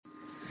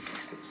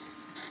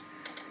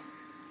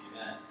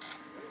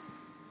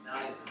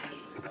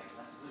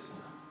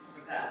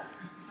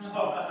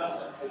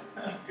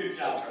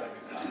job, brother.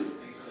 Good job.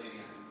 Thanks for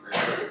leading us in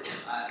prayer.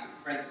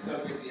 Friends, it's so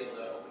good to be able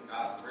to open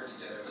God's Word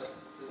together.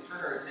 Let's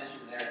turn our attention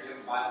there. If you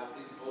have a Bible,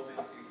 please open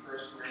to 1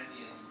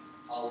 Corinthians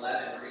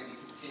 11. We're going to be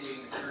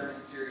continuing a sermon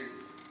series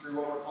through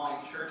what we're calling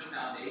Church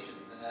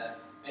Foundations. And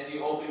as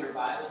you open your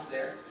Bibles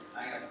there,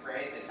 I'm going to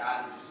pray that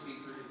God would just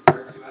speak through His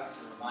Word to us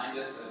and remind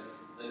us of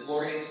the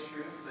glorious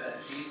truths that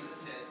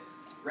Jesus has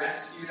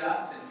rescued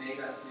us and made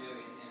us new in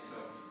Him. So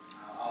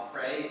I'll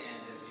pray,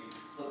 and as you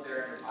flip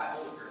there in your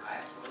Bible with your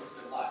eyes closed,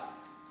 good luck.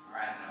 All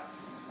right, no,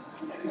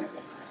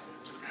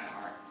 it's kind of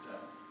hard. So,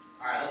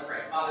 all right, let's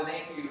pray. Father,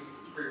 thank you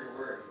for your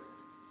Word.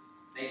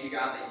 Thank you,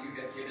 God, that you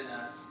have given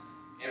us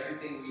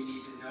everything we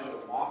need to know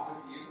to walk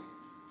with you,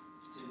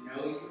 to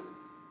know you,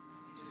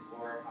 and to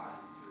glorify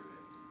you through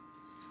it.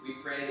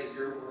 We pray that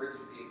your words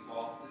would be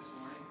exalted this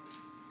morning,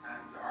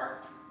 and our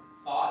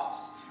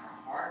thoughts, and our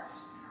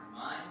hearts, and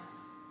our minds,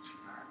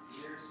 and our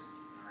ears,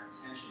 and our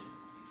attention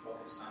be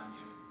focused on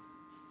you.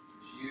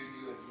 Would you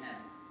do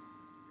again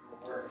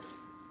your work,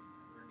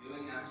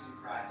 renewing us in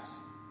Christ,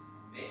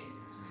 making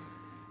us new.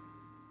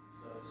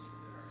 Those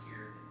that are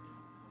here that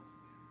don't know you.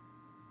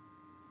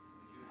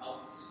 Would you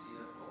help us to see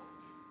the hope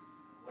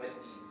of what it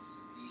means to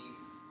be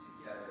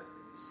together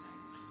with the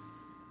saints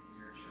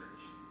in your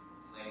church,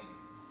 proclaiming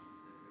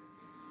the good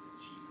news that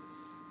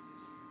Jesus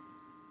is here.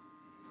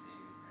 In His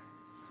name we pray.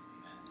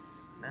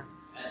 Amen.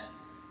 Amen.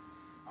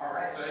 All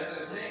right, so as I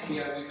was saying,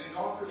 we've been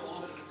going through a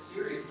little bit of a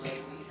series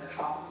lately, a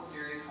topical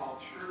series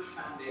called Church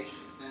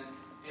Foundations. And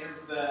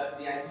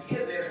the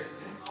idea there is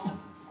to help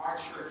our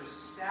church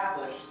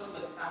establish some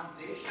of the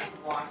foundational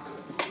blocks of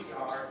who we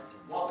are,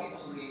 what we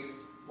believe,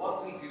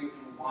 what we do,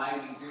 and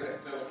why we do it.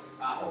 So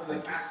over the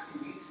past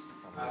few weeks,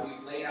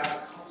 we've laid out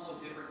a couple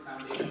of different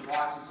foundation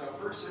blocks. And so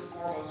first and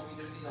foremost,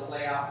 we just need to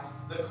lay out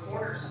the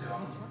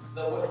cornerstone.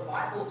 What the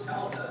Bible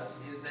tells us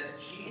is that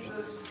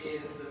Jesus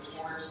is the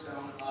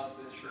cornerstone of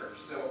the church.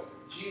 So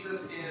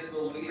Jesus is the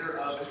leader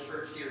of the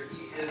church here.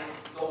 He is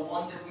the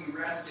one that we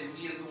rest in.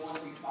 He is the one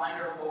that we find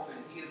our hope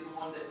in. He is the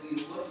one that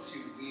we look to.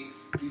 We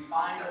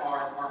find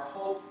our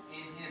hope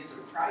in Him. So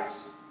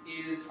Christ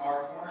is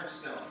our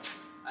cornerstone.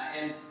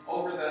 And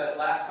over the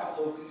last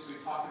couple of weeks,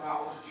 we've talked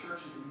about what the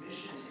church's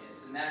mission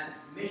is. And that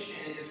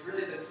mission is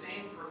really the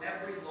same for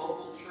every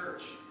local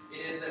church.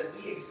 It is that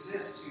we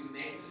exist to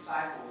make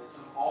disciples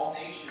of all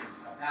nations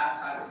by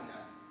baptizing them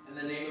in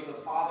the name of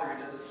the Father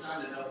and of the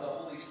Son and of the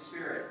Holy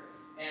Spirit,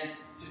 and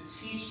to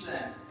teach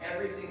them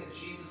everything that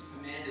Jesus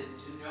commanded, and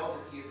to know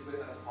that He is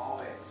with us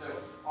always. So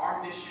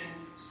our mission,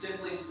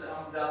 simply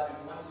summed up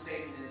in one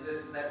statement, is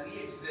this, is that we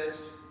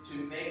exist to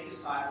make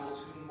disciples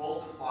who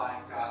multiply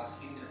God's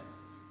kingdom.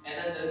 And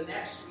then the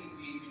next week,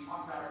 we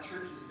talked about our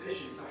church's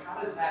vision. So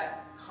how does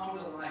that come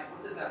to life?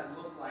 What does that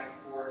look like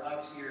for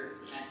us here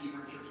at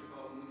Hebron Church of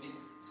Hope? And we can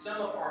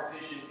sum up our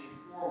vision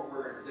in 4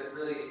 words that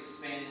really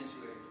expand into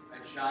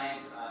a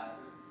giant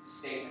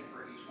statement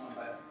for each one.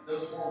 But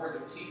those 4 words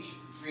of teach.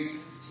 We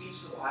exist to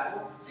teach the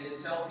Bible and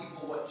to tell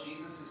people what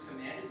Jesus has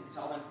commanded and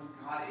tell them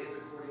who God is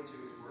according to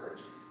His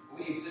Word.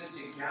 We exist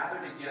to gather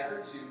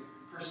together to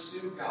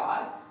pursue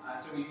God.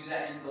 So we do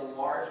that in the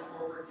large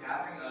corporate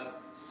gathering of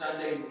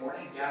Sunday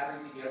morning,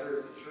 gathering together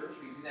as a church.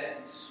 We do that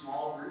in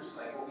small groups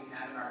like what we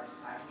have in our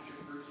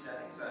discipleship group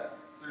settings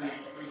through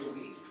the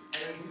week.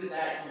 And then we do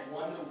that in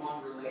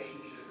one-to-one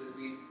relationships as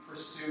we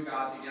pursue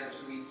God together.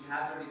 So we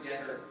gather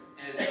together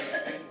as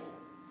people.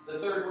 The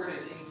third word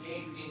is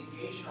engage. We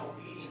engage in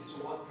obedience to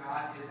what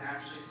God has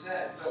actually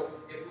said. So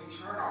if we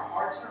turn our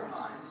hearts and our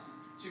minds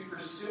to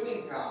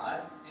pursuing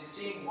God and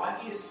seeing what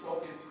He has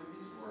spoken through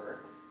His Word,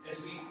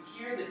 as we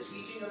hear the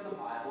teaching of the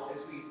Bible,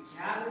 as we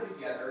gather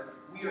together,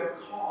 we are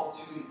called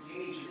to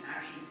engage in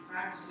actually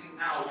practicing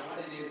out what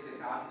it is that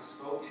God has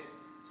spoken.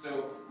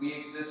 So we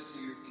exist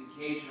to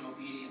engage in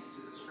obedience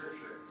to the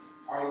Scripture.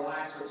 Our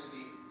lives are to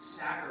be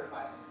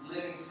sacrifices,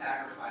 living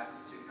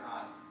sacrifices to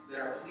God that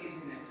are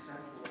pleasing and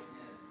acceptable to Him.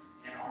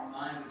 And our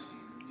minds are to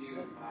be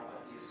renewed by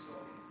what He has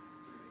spoken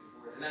through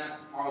His Word. And then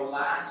our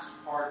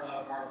last part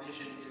of our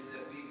vision is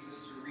that we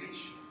exist to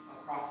reach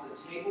across the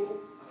table,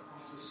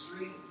 across the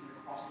street,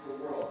 across the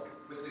world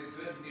with the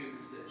good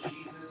news that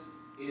Jesus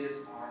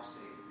is our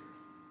Savior.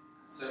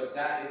 So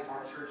that is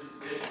our church's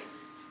vision.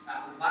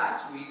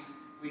 Last week,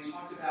 we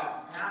talked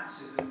about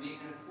baptism being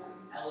an important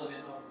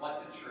element of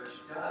what the church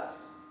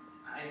does.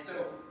 And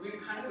so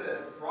we've kind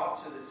of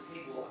brought to the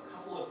table a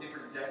couple of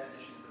different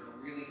definitions that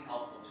are really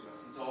helpful to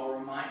us. And so I'll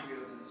remind you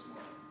of them this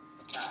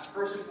morning.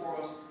 First and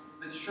foremost,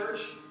 the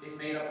church is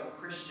made up of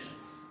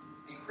Christians.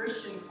 And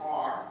Christians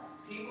are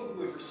people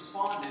who have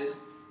responded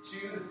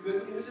to the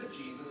good news of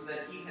Jesus,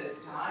 that He has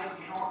died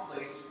in our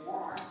place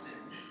for our sin,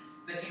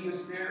 that He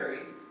was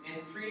buried, and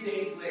 3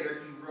 days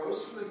later He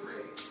rose from the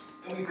grave,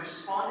 and we've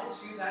responded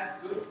to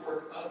that good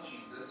work of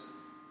Jesus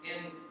in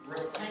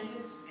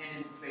repentance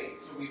and in faith.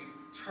 So we've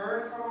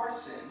turned from our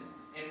sin,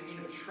 and we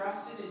have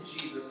trusted in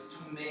Jesus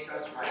to make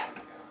us right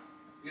with God.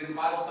 Because the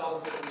Bible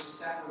tells us that we're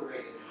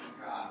separated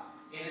from God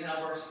in and of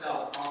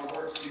ourselves. Our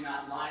works do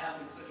not line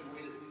up in such a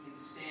way that we can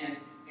stand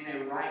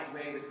in a right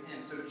way with Him.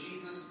 So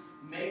Jesus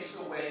makes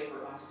a way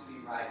for us to be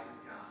right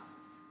with God.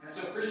 And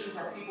so Christians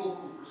are people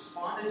who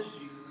responded to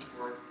Jesus'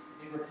 work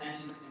in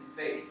repentance and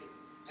faith.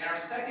 And our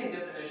second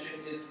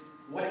definition is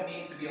what it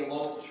means to be a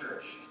local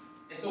church.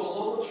 And so a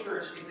local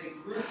church is a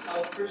group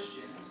of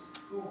Christians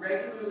who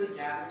regularly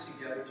gather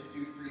together to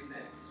do three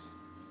things.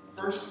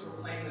 First, to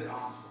proclaim the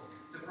gospel,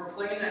 to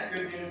proclaim that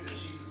good news that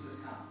Jesus has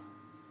come.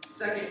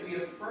 Second, we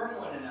affirm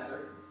one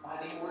another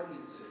by the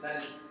ordinances,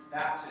 that is,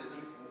 baptism,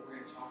 and what we're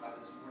going to talk about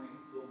this morning,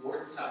 the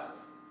Lord's Supper.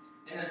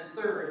 And then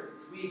third,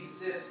 we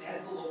exist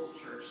as the local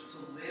church to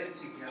live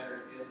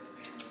together as the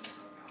family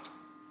of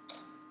God.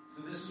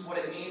 So this is what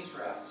it means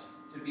for us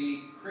to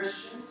be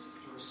Christians,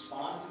 to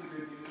respond to the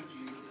good news of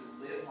Jesus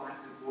and live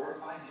lives that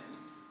glorify Him,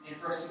 and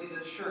for us to be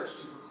the church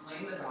to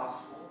proclaim the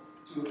gospel,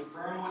 to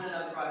affirm one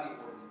another by the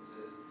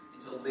ordinances,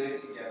 and to live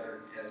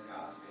together as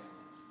God's family.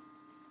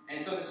 And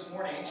so this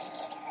morning,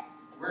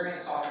 we're going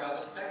to talk about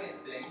the second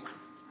thing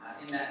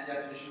in that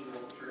definition of the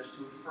local church,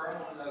 to affirm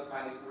one another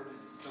by the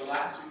ordinances. So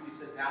last week we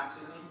said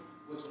baptism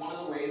was one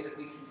of the ways that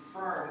we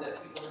confirm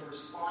that people have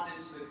responded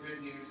to the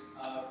good news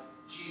of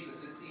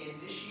Jesus. It's the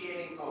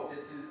initiating oath.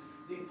 It is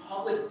the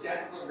public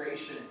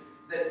declaration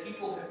that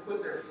people have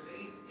put their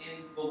faith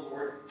in the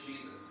Lord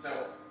Jesus.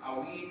 So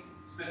we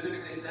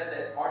specifically said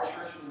that our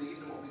church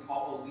believes in what we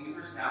call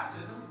believers'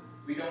 baptism.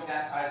 We don't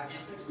baptize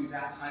infants. We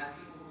baptize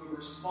people who have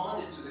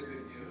responded to the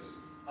good news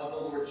of the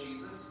Lord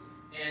Jesus.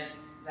 And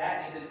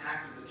that is an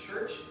act of the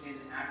church and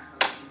an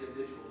act of the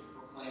individual to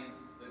proclaim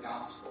the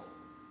gospel.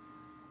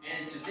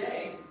 And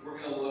today, we're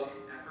going to look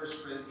at 1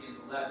 Corinthians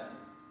 11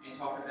 and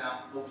talk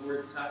about the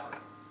Lord's Supper.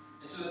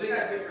 And so the big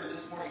idea for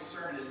this morning's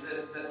sermon is this,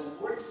 is that the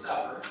Lord's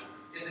Supper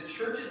is a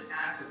church's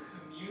act of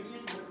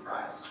communion with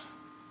Christ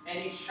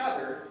and each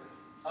other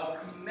of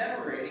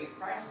commemorating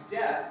Christ's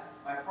death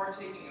by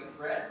partaking of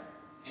bread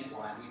and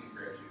wine, we do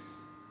grape juice,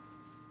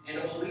 and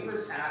a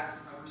believer's act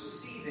of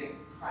receiving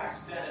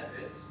Christ's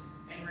benefits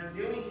and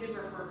renewing his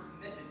or her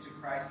commitment to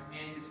Christ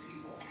and His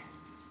people,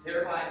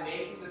 thereby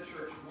making the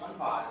church one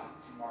body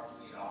and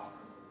marking it off from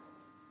the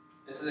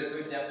world. This is a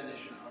good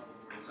definition of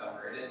the Lord's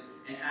Supper. It is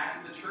an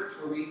act of the church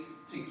where we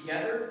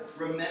together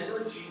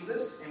remember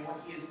Jesus and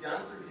what He has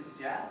done through His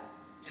death,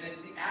 and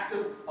it's the act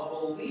of a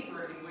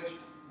believer in which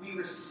we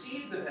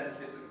receive the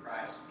benefits of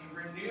Christ and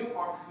renew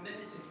our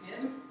commitment to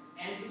Him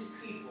and His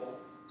people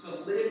to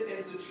live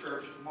as the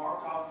church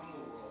marked off from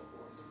the world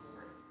for His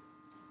glory.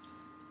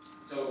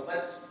 So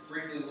let's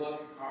briefly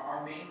look.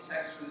 Our main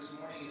text for this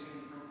morning is going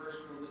to be from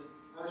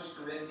 1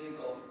 Corinthians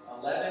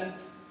 11,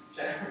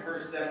 chapter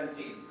verse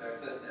 17. So it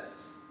says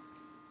this.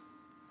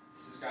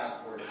 This is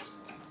God's word this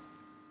morning.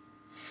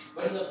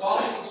 But in the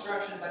following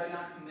instructions I do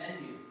not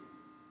commend you,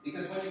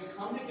 because when you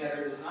come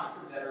together it is not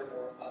for better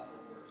but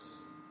for worse.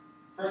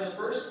 For in the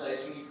first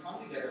place, when you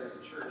come together as a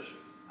church,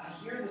 I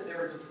hear that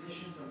there are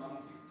divisions among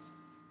you,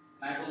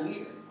 and I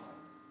believe in one.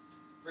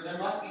 For there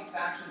must be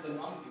factions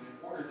among you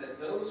in order that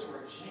those who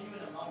are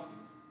genuine among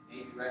you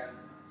may be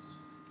recognized.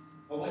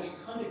 But when you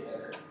come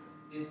together,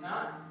 it is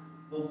not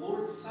the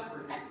Lord's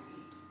Supper that you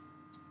eat.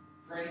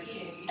 For in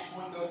eating, each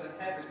one goes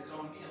ahead with his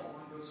own meal.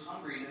 One goes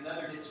hungry and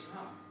another gets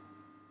drunk.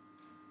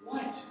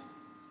 What?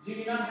 Do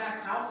you not have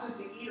houses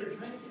to eat or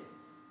drink in?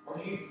 Or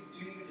do you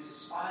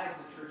despise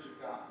the church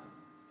of God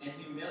and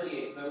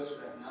humiliate those who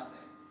have nothing?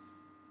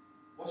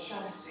 What shall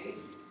I say to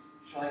you?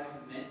 Shall I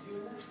commend you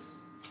in this?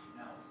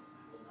 No,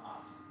 I will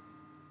not.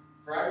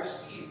 For I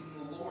received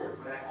from the Lord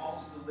what I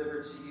also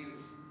delivered to you,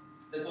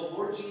 that the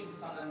Lord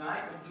Jesus, on the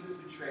night when He was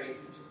betrayed,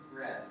 He took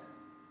bread.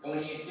 And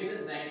when He had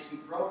given thanks, He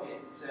broke it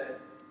and said,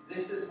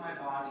 "This is my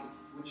body,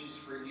 which is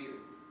for you.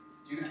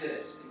 Do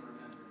this in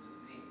remembrance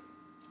of me."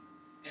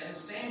 And in the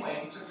same way,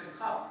 He took the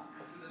cup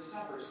after the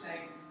supper,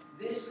 saying,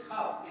 "This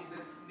cup is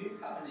the new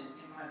covenant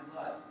in my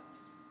blood.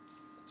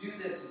 Do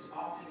this as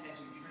often as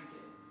you drink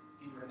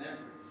it in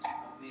remembrance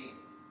of me.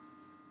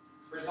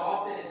 For as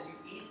often as you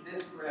eat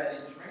this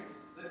bread and drink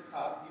the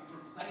cup, you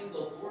proclaim the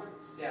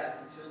Lord's death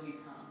until He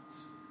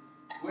comes.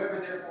 Whoever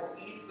therefore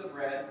eats the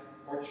bread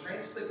or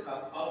drinks the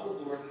cup of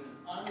the Lord in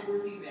an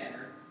unworthy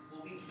manner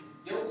will be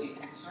guilty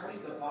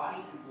concerning the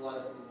body and blood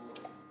of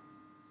the Lord.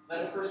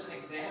 Let a person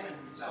examine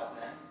himself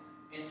then,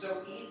 and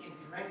so eat and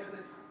drink of the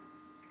cup.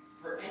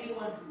 For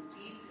anyone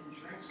who eats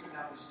and drinks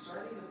without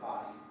discerning the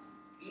body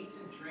eats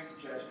and drinks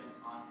judgment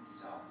on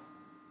himself.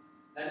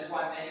 That is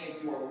why many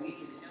of you are weak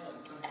and ill,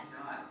 and some have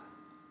died.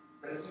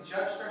 But if we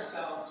judged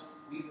ourselves,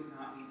 we would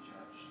not be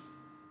judged.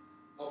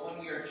 But when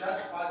we are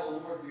judged by the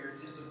Lord, we are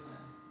disciplined,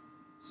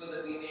 so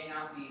that we may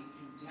not be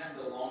condemned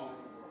along with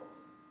the world.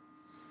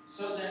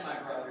 So then, my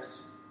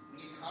brothers,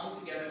 when you come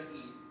together to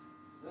eat,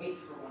 wait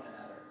for one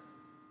another.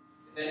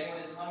 If anyone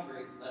is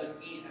hungry, let him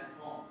eat at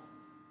home,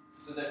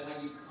 so that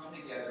when you come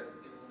together,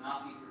 it will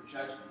not be for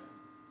judgment.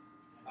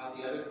 And about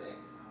the other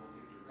things, I will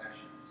give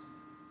directions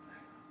when I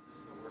come. This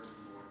is the word of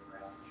the Lord for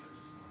us, the church,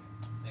 this morning.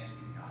 Thanks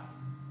be to God.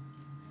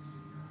 Thanks be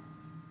to God.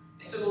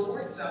 And so the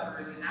Lord's Supper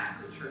is an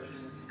act of the church, and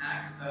it's an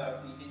act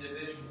of the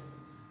individual.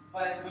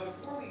 But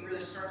before we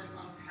really start to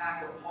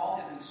unpack what Paul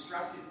has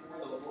instructed for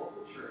the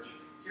local church,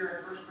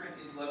 here in 1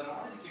 Corinthians 11, I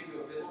wanted to give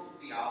you a biblical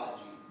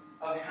theology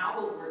of how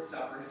the Lord's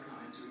Supper has come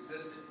into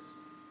existence.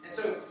 And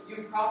so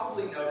you've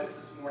probably noticed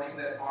this morning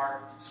that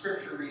our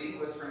scripture reading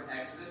was from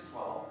Exodus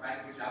 12,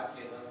 right? Good job,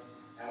 Caleb.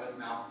 That was a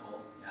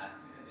mouthful. Yeah,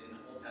 in the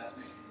Old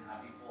Testament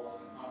can be full of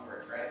some fun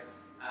words, right?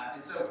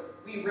 And so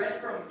we read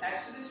from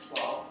Exodus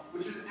 12,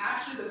 which is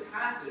actually the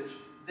passage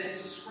that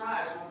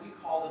describes what we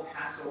call the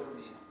Passover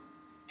meal.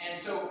 And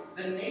so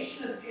the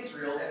nation of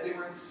Israel, as they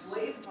were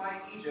enslaved by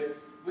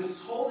Egypt,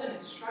 was told and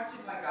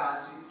instructed by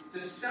God to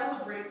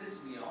celebrate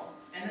this meal,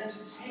 and then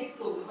to take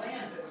the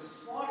lamb that was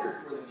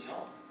slaughtered for the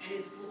meal, and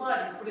its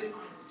blood, and put it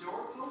on its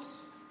doorpost,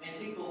 and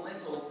take the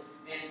lintels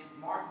and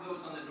mark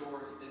those on the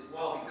doors as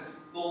well, because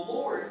the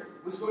Lord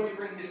was going to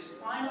bring his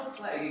final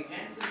plague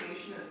against the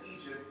nation of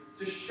Egypt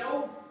to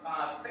show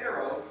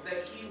Pharaoh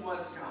that he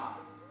was God.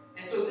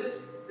 And so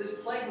this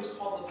plague was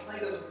called the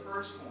plague of the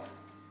firstborn.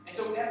 And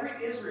so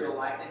every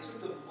Israelite, they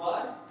took the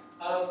blood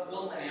of the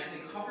lamb,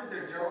 they covered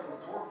their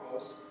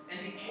doorpost, and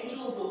the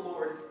angel of the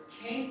Lord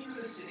came through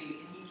the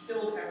city, and he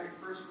killed every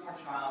firstborn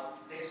child,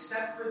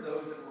 except for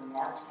those that were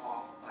marked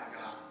off by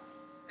God.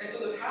 And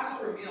so the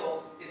Passover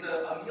meal is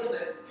a meal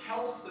that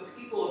helps the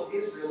people of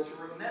Israel to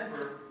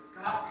remember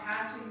God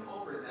passing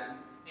over them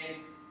and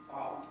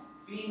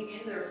being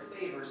in their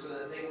favor so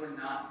that they were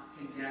not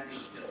condemned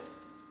and killed.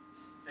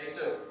 Okay,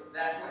 so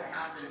that's what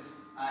happens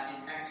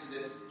in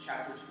Exodus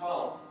chapter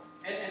 12.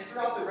 And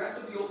throughout the rest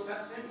of the Old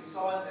Testament, we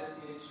saw in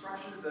the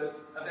instructions of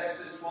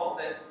Exodus 12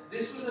 that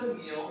this was a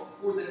meal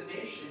for the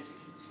nation to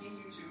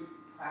continue to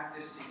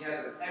practice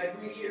together.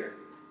 Every year,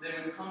 they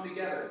would come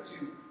together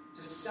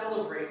to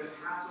celebrate the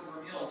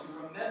Passover meal,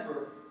 to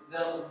remember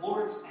the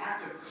Lord's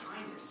act of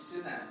kindness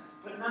to them.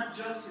 But not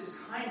just his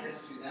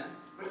kindness to them,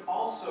 but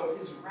also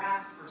his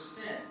wrath for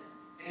sin,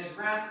 and his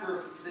wrath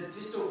for the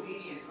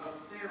disobedience of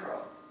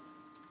Pharaoh.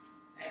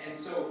 And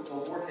so the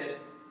Lord had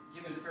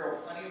given Pharaoh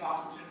plenty of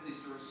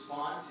opportunities to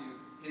respond to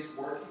his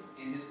work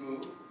and his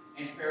move,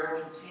 and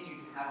Pharaoh continued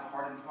to have a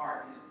hardened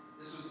heart. And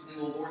this was in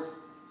the Lord's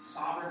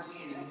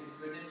sovereignty and in his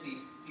goodness.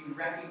 He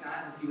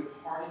recognized that he would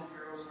harden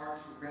Pharaoh's heart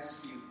to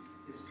rescue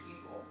his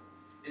people.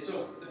 And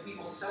so the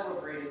people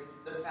celebrated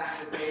the fact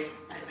that they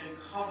had been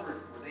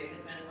covered for, they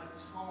had been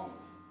atoned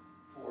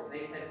for,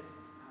 they had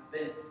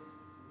been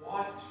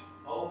watched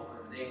over,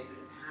 they had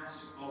been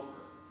passed over.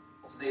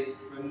 So they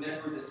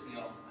remember this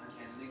meal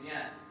again and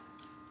again.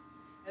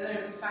 And then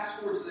if we fast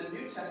forward to the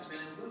New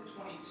Testament in Luke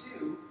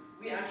 22,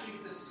 we actually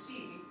get to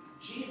see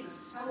Jesus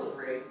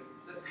celebrate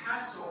the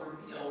Passover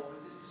meal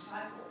with his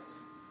disciples.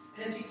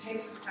 And as he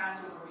takes this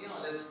Passover meal,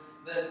 and as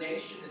the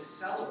nation is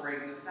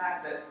celebrating the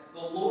fact that the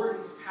Lord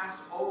has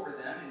passed over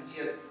them and he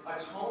has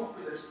atoned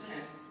for their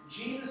sin,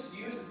 Jesus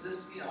uses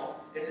this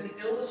meal as an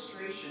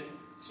illustration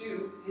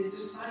to his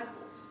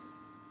disciples.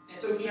 And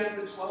so he has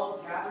the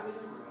 12 gathered in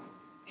the room,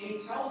 and he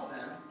tells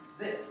them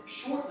that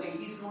shortly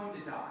he's going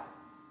to die.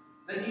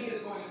 That he is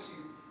going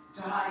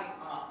to die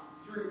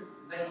through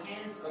the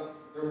hands of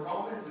the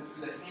Romans and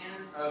through the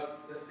hands of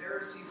the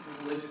Pharisees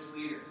and the religious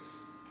leaders.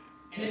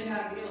 And in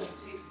that meal,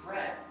 he takes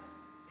bread,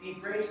 and he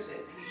breaks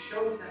it, and he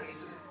shows them, and he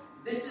says,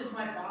 "This is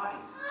my body,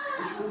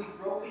 which will be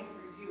broken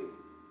for you."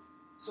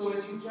 So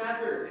as you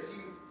gather, as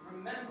you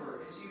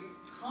remember, as you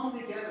come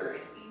together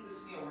and eat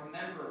this meal,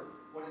 remember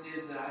what it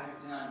is that I have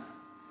done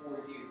for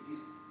you.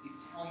 He's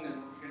telling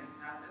them what's going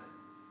to happen.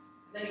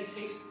 And then he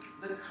takes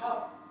the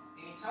cup,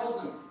 and he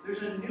tells them,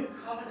 there's a new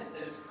covenant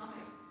that is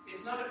coming.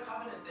 It's not a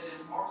covenant that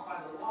is marked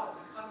by the law. It's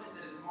a covenant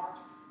that is marked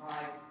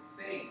by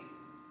faith.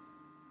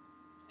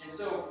 And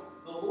so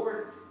the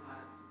Lord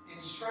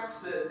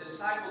instructs the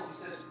disciples. He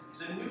says,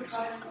 the new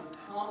covenant will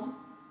come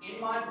in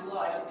my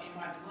blood, and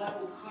my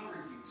blood will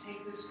cover you.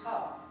 Take this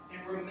cup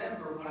and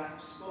remember what I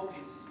have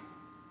spoken to you.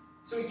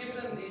 So he gives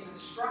them these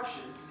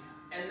instructions,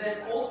 and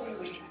then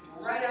ultimately,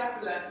 right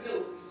after that meal,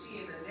 what we see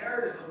in the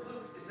narrative of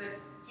Luke is that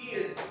he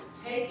is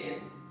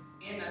taken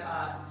in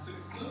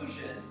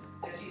seclusion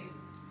as he's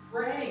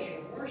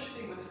praying and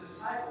worshiping with the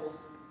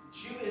disciples.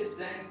 Judas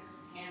then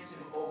hands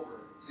him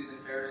over to the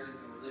Pharisees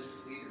and the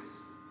religious leaders,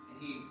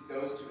 and he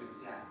goes to his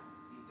death.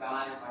 He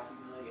dies by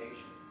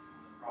humiliation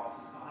on the cross.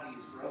 His body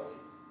is broken.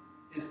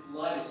 His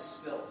blood is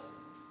spilt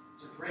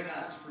to bring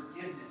us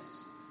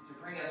forgiveness, to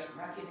bring us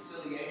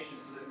reconciliation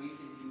so that we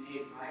can be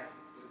made right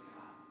with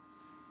God.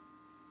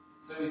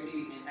 So we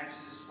see in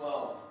Exodus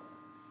 12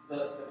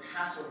 the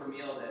Passover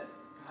meal that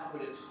God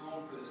would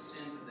atone for the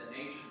sins of the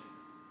nation.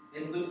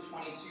 In Luke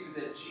 22,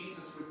 that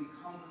Jesus would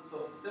become the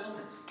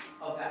fulfillment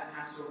of that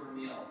Passover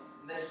meal.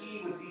 That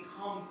he would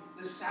become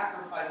the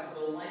sacrifice of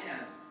the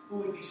Lamb who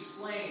would be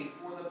slain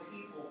for the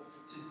people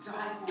to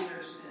die for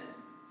their sin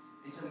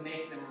and to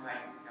make them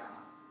right with God.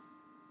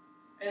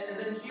 And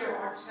then here,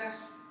 our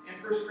text in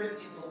 1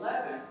 Corinthians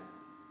 11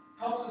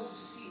 helps us to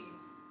see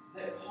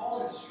that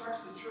Paul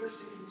instructs the church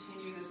to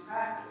continue this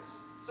practice.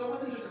 So it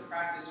wasn't just a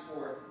practice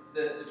for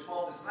the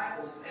 12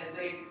 disciples as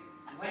they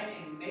went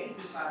and made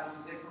disciples,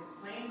 as they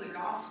proclaimed the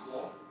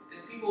gospel, as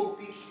people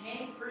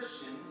became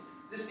Christians.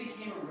 This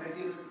became a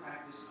regular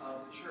practice of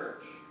the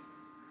church.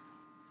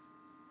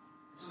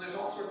 So there's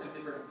all sorts of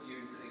different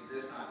views that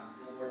exist on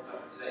the Lord's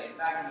Supper today. In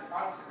fact, in the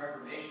Protestant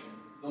Reformation,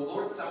 the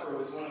Lord's Supper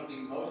was one of the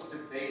most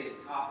debated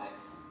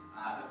topics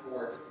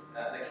for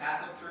the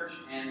Catholic Church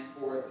and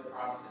for the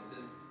Protestants.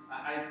 And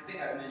I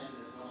think I've mentioned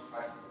this once or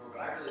twice before,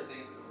 but I really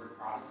think that the word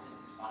Protestant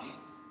is funny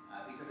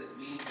because it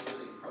means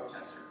literally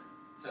protester.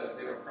 So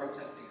they were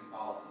protesting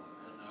Catholicism.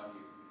 I don't know if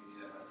you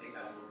do that, but take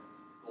that little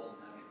golden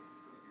nugget,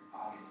 put it in your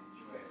pocket, and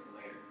enjoy it for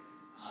later.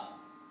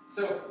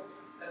 So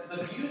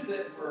the views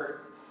that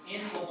were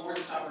in the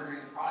Lord's Supper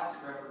during the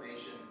Protestant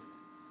Reformation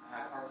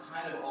are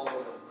kind of all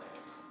over the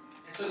place.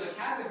 And so the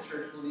Catholic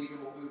Church believed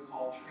in what we would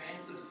call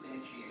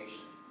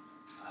transubstantiation.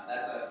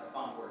 That's a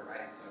fun word,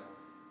 right? So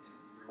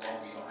you're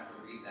welcome, you don't have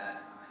to read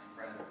that in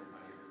front of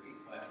everybody every week.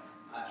 But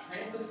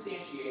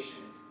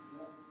transubstantiation,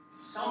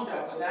 summed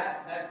up with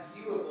that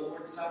view of the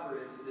Lord's Supper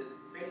is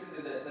it's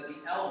basically this, that the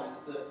elements,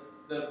 the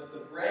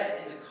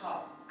bread and the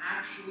cup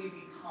actually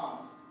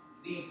become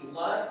the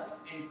blood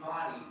and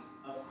body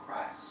of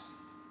Christ.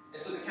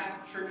 And so the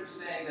Catholic Church was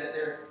saying that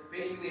they're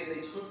basically, as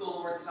they took the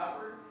Lord's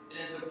Supper, and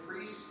as the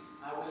priest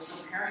was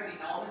preparing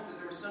the elements, that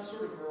there was some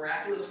sort of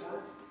miraculous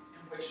work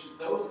in which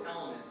those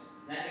elements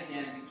then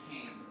again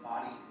became the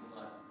body and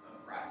blood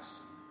of Christ.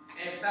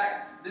 And in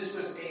fact, this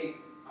was a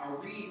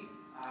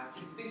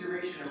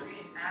reconfiguration, a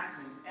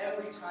reenactment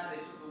every time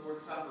they took the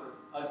Lord's Supper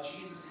of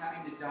Jesus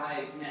having to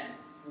die again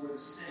for the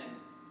sin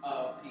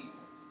of people.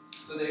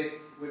 So they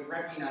would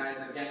recognize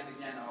again and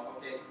again, oh,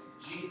 okay,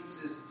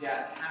 Jesus'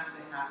 death has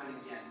to happen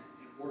again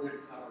in order to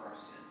cover our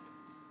sin.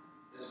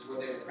 This is what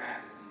they would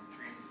practice in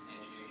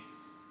transubstantiation.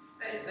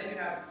 Then you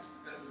have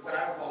what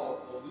I would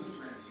call a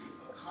Lutheran view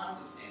of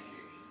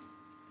consubstantiation.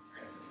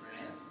 Right? So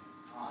trans,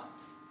 con.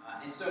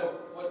 And so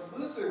what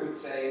Luther would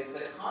say is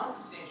that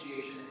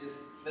consubstantiation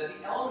is that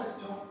the elements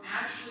don't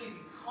actually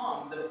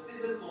become the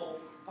physical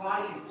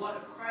body and blood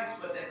of Christ,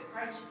 but that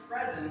Christ's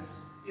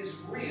presence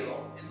is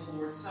real in the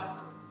Lord's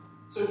Supper.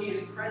 So he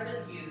is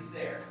present, he is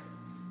there.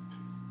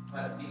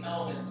 But the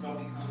elements don't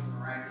become a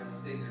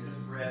miraculous thing. They're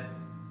just bread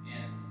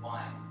and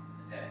wine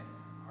in the day.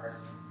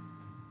 Ours,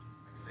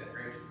 like I said,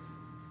 grape juice.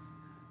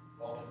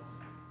 Well,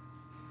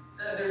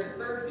 there's a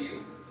third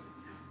view.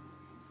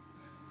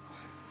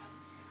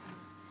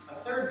 A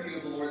third view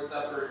of the Lord's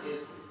Supper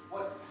is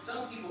what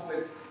some people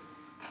would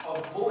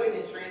avoid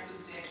in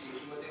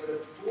transubstantiation, what they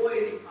would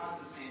avoid in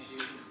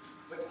consubstantiation,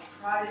 but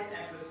try to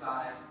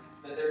emphasize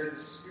that there is a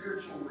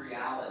spiritual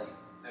reality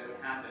that would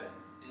happen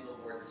in the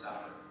Lord's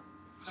Supper.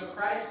 So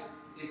Christ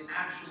is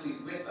actually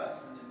with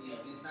us in the meal.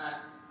 He's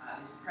not,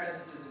 his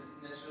presence isn't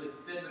necessarily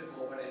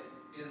physical, but it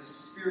is a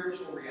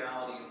spiritual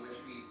reality in which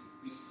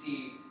we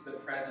see the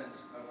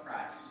presence of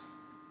Christ.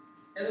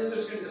 And then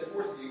there's going to be the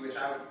fourth view, which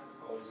I would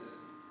propose, is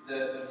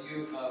the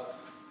view of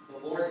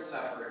the Lord's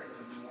Supper as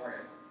a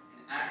memorial,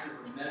 an act of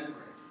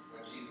remembering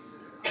what Jesus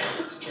has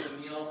accomplished. This is a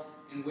meal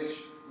in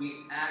which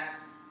we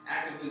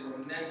actively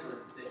remember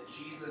that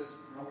Jesus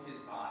broke his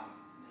body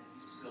and that he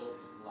spilled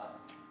his blood.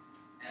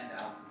 And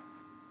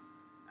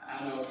I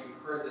don't know if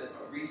you've heard this,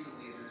 but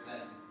recently there's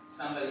been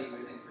somebody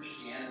within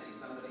Christianity,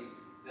 somebody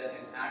that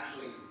has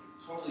actually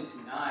totally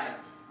denied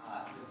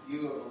the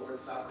view of the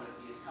Lord's Supper that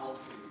he has held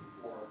to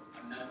for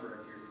a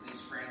number of years. His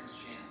name's Francis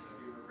Chan. So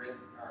if you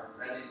ever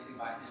read anything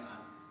by him,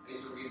 I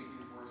used to read a few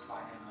works by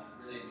him.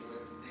 I really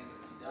enjoyed some things that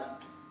he'd done.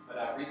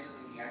 But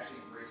recently he actually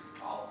embraced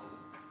Catholicism.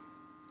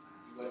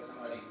 He was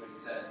somebody who had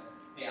said,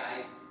 hey,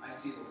 I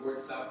see the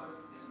Lord's Supper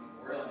as a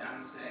memorial. And now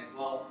he's saying,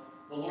 well,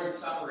 the Lord's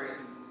Supper as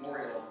a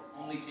memorial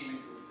only came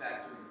into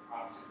effect during the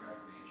Protestant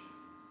Reformation.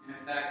 And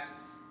in fact,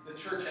 the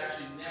church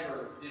actually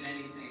never did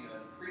anything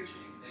of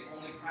preaching. They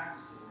only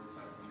practiced the Lord's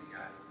Supper when they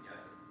gathered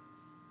together.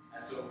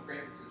 And so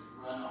Francis has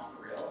run off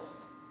the rails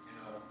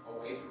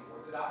away from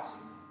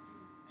orthodoxy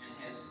and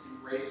has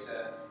embraced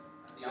a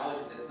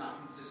theology that is not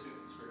consistent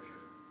with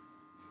Scripture.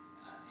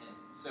 And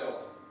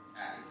so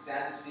it's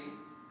sad to see,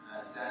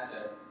 sad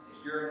to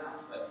hear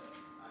about, but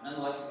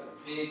nonetheless it's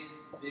a big,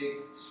 big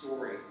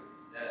story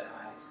that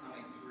is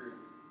coming through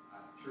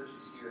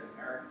churches here in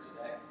America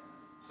today.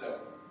 So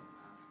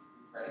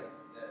we pray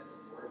that the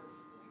Lord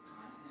will be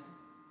kind to him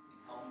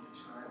and help him to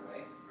turn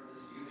away from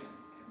this view and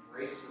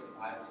embrace what the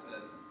Bible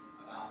says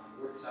about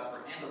the Lord's Supper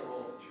and the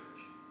role of the church.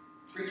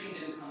 Preaching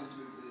didn't come into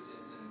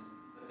existence in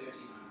the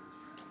 1500s,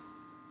 friends.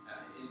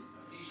 In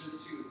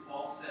Ephesians 2,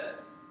 Paul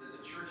said that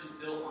the church is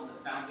built on the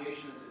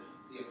foundation of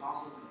the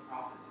apostles and the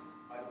prophets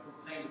by the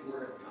proclaimed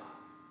word of God.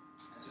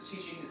 And so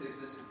teaching has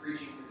existed,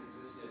 preaching has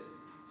existed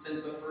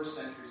since the first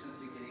century, since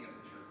the beginning of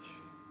the church.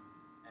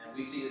 And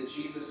we see that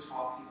Jesus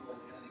taught people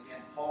again and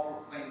again.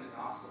 Paul proclaimed the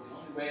gospel. The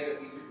only way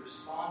that we could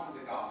respond to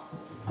the gospel,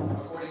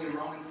 according to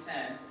Romans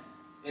 10,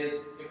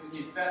 is if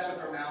we confess with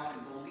our mouth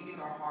and believe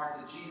in our hearts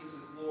that Jesus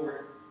is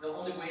Lord. The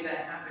only way that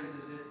happens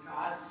is if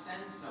God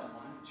sends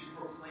someone to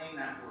proclaim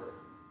that word.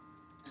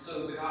 And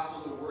so the gospel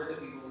is a word that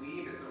we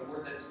believe. It's a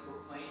word that is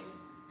proclaimed.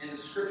 And the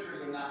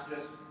scriptures are not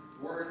just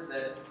words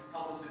that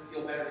help us to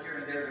feel better here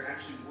and there. They're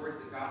actually words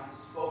that God has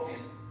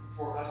spoken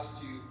for us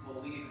to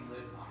believe and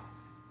live by.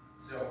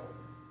 So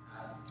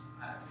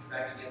I push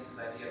back against his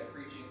idea of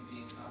preaching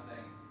being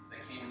something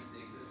that came into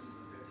the existence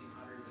in the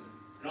 1500s.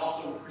 And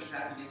also push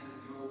back against his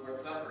view of the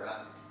Lord's Supper.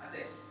 I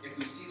think if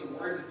we see the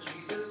words of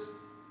Jesus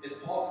As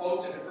Paul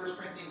quotes it in 1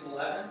 Corinthians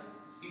 11,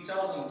 he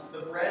tells them,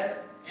 the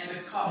bread and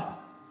the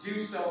cup, do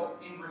so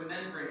in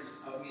remembrance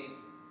of me.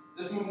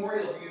 This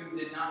memorial view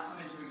did not come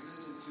into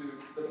existence through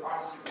the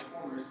Protestant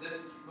reformers.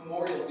 This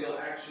memorial view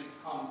actually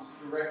comes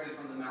directly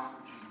from the mouth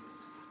of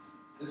Jesus.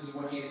 This is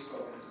what he has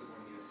spoken. This is what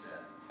he has said.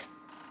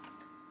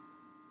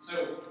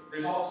 So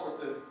there's all sorts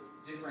of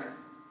different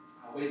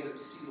ways that we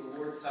see the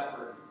Lord's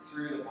Supper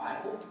through the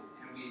Bible,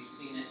 and we've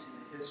seen it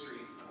in the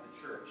history of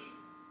the church.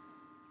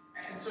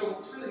 And so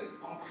let's really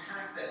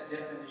unpack that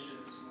definition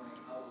this morning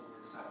of the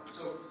Lord's Supper.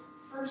 So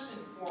first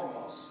and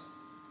foremost,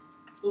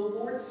 the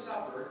Lord's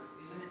Supper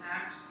is an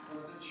act for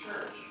the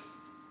church.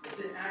 It's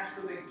an act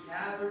for the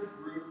gathered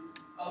group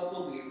of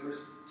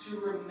believers to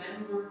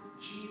remember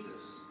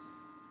Jesus.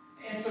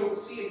 And so we'll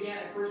see again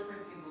in 1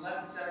 Corinthians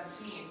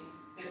 11:17,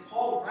 as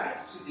Paul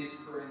writes to these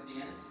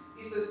Corinthians,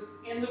 he says,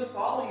 in the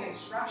following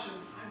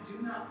instructions, I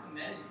do not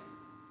commend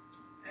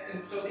you.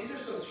 And so these are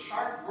some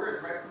sharp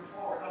words right from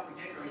Paul right off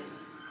the get-go. He says,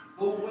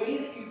 the way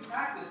that you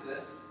practice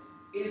this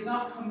is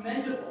not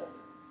commendable.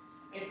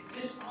 It's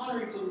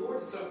dishonoring to the Lord.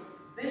 And so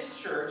this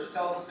church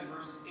tells us in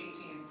verses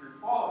 18 through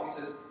following, he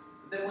says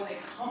that when they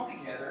come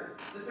together,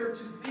 that there are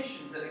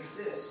divisions that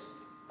exist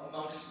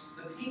amongst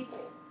the people.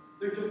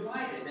 They're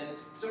divided. And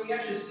so we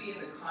actually see in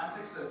the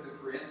context of the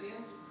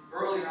Corinthians,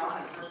 earlier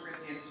on in 1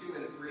 Corinthians 2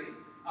 and 3,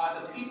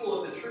 the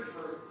people of the church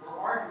were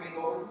arguing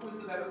over who was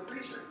the better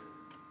preacher.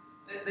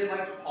 They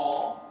liked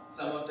Paul,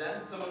 some of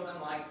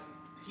them liked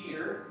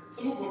Peter,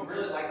 some of them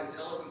really liked this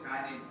eloquent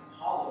guy named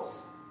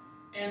Apollos.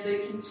 And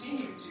they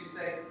continued to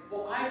say,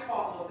 well, I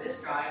follow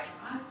this guy,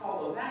 and I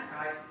follow that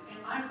guy, and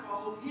I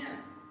follow him.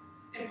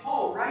 And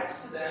Paul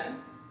writes to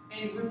them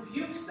and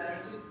rebukes them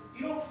and says,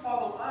 you don't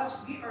follow us,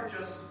 we're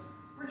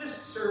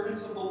just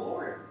servants of the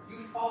Lord. You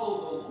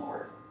follow the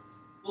Lord.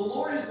 The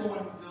Lord is the one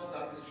who builds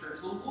up his church.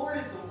 The Lord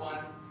is the one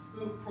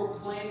who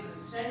proclaims and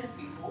sends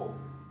people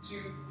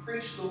to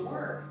preach the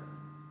word.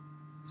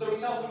 So he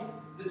tells them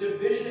the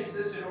division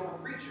existed over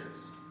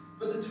preachers.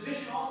 But the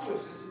division also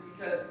existed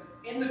because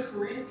in the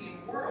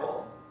Corinthian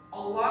world, a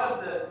lot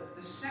of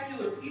the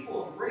secular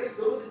people embraced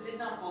those that did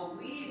not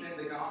believe in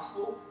the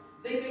gospel.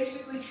 They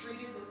basically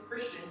treated the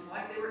Christians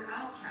like they were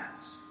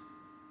outcasts.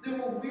 They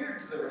were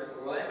weird to the rest of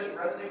the world. Anybody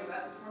resonate with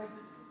that this morning?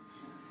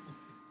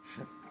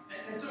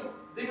 And so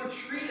they were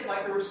treated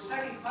like they were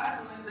second class,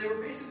 and then they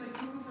were basically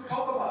cuckoo for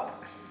Cocoa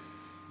Puffs.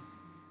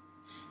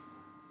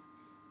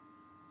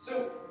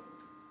 So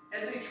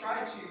as they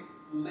tried to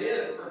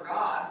live for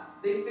God,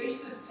 they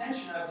faced this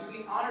tension of, do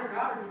we honor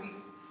God or do we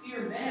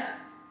fear man?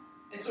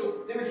 And so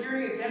they were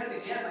hearing again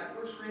and again, like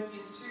 1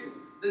 Corinthians 2,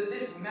 that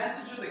this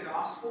message of the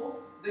gospel,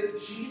 that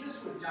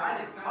Jesus would die,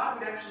 that God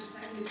would actually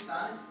send his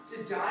son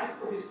to die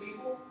for his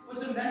people,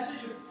 was a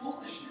message of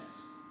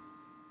foolishness.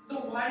 The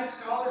wise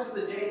scholars of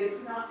the day, they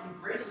could not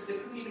embrace this. They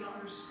couldn't even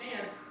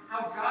understand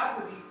how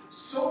God would be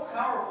so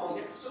powerful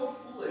yet so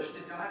foolish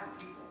to die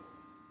for people.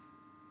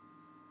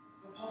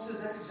 But Paul says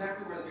that's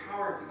exactly where the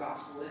power of the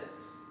gospel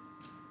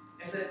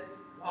is that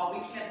while we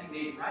can't be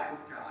made right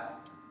with God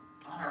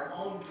on our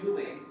own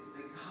doing,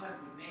 that God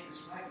would make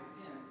us right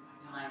with him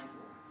by dying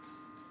for us.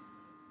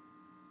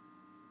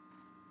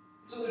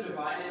 So they're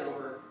divided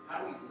over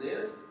how do we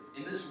live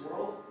in this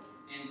world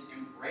and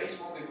embrace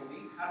what we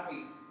believe? How do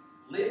we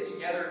live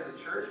together as a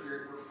church?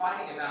 We're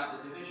fighting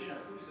about the division of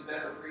who's the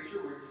better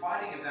preacher. We're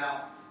fighting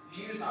about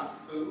views on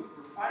food.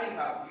 We're fighting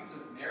about views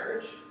of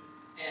marriage.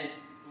 And,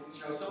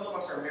 some of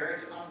us are married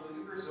to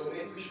unbelievers, so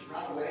maybe we should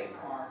run away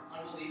from our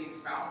unbelieving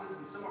spouses.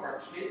 And some of our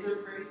kids are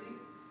crazy.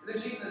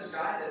 There's even this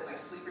guy that's like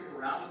sleeping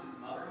around with his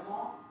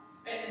mother-in-law.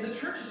 And the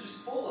church is just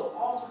full of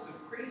all sorts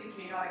of crazy,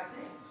 chaotic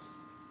things.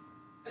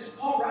 As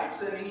Paul writes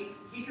to them,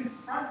 he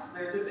confronts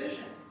their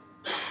division.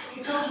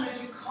 He tells them,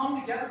 as you come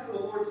together for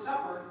the Lord's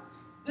Supper,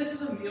 this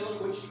is a meal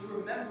in which you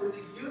remember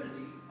the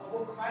unity of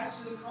what Christ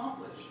has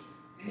accomplished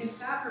in his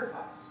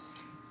sacrifice.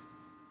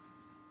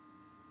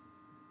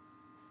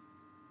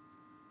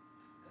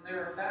 And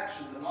there are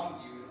factions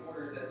among you in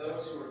order that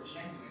those who are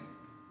genuine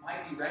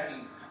might be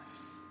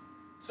recognized.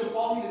 So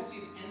Paul even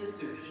sees in this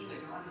division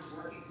that God is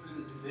working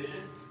through the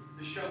division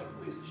to show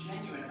who is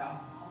genuine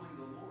about following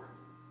the Lord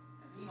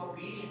and being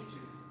obedient to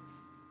him.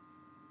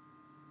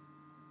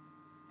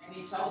 And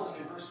he tells them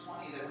in verse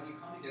 20 that when you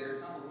come together,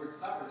 it's not the Lord's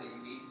Supper that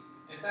you eat.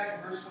 In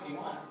fact, in verse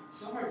 21,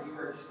 some of you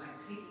are just like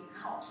peeking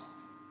out.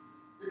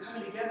 You're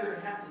coming together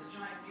and having this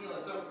giant meal.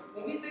 And so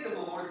when we think of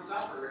the Lord's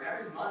Supper,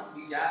 every month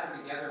we gather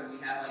together and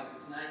we have like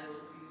this nice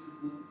little piece of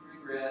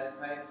gluten-free bread,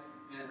 right?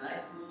 And a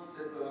nice little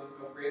sip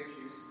of grape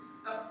juice.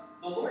 Now,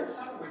 the Lord's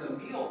Supper was a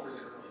meal for the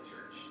early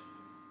church.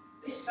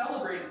 They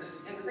celebrated this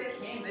together. They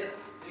came, they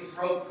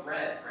broke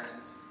bread,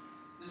 friends.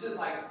 This is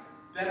like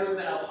better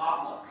than a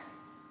potluck,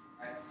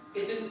 right?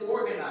 It's an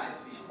organized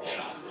meal,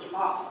 not just a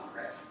potluck,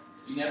 right?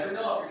 You never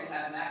know if you're going to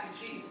have mac and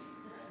cheese.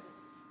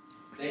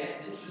 They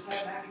didn't just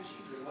have mac and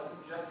cheese. It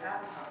wasn't just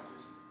appetizers.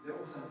 There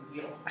was a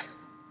meal.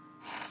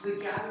 So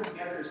they gathered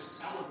together to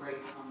celebrate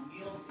a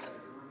meal together,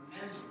 to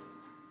remember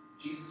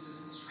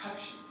Jesus'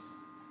 instructions.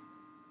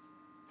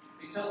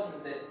 He tells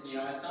them that,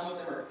 as some of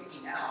them are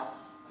picking out,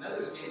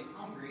 another's getting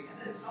hungry,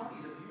 and then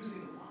somebody's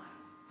abusing the wine.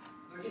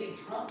 They're getting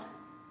drunk.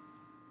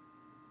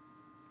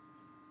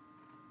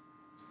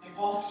 And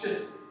Paul's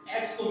just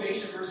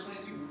exclamation, verse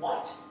 22,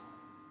 what?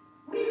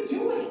 What are you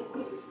doing?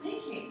 What are you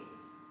thinking?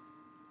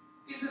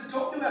 He says,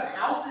 don't you have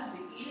houses to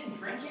eat and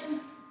drink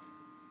in?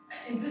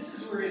 And this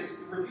is where his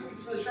rebuke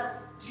is really sharp.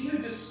 Do you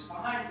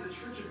despise the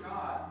church of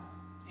God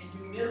and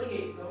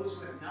humiliate those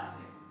who have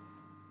nothing?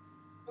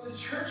 But the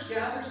church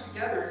gathers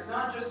together. It's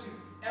not just to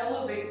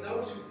elevate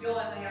those who feel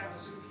like they have a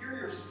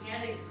superior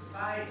standing in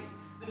society.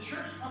 The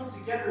church comes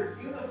together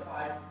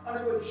unified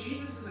under what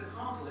Jesus has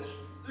accomplished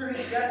through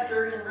his death,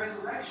 burial, and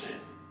resurrection.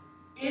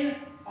 In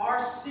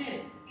our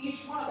sin,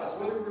 each one of us,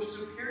 whether we're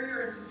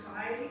superior in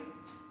society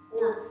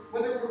or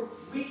whether we're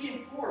weak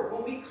and poor,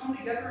 when we come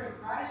together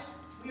in Christ,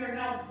 we are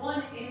now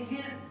one in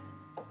him.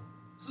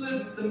 So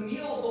the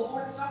meal of the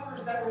Lord's Supper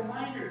is that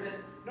reminder that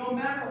no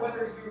matter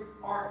whether you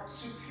are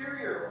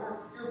superior or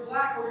you're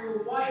black or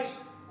you're white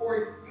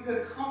or you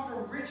have come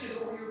from riches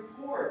or you're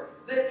poor,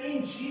 that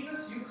in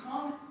Jesus you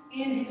come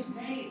in his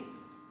name.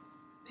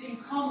 That you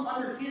come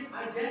under his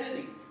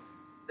identity.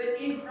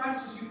 That in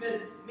Christ as you've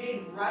been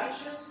made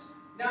righteous,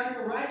 now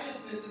your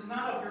righteousness is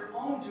not of your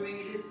own doing,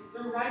 it is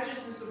the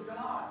righteousness of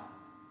God.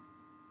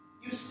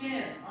 You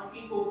stand on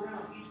equal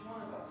ground, each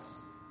one of us.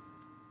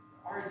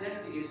 Our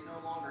identity is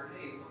no longer,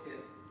 hey, look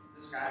at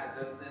this guy that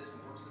does this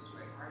and works this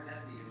way. Our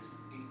identity is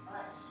in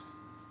Christ.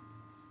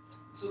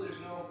 So there's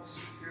no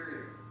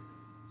superior.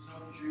 There's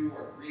no Jew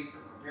or Greek or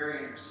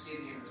barbarian or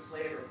Scythian or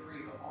slave or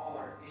free, but all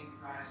are in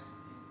Christ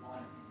and one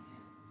in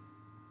him.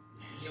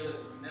 The meal that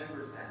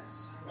remembers that and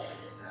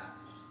celebrates that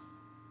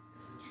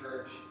is the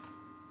church.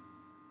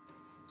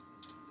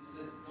 It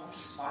says, don't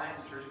despise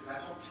the church of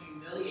God. Don't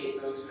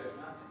humiliate those who have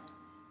nothing.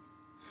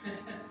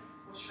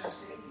 What should I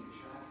say to you?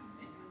 Should I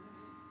commend you in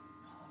this?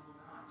 No, I will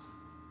not.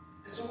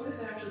 And so what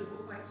does it actually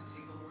look like to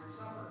take the Lord's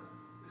Supper?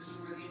 This is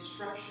where the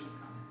instructions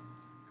come in.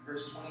 In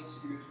verse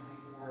 22,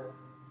 24,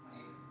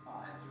 25,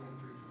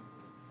 23,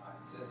 24, 25,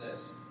 it says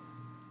this.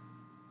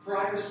 For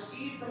I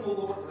received from the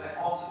Lord what I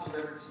also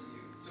delivered to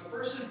you. So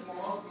first and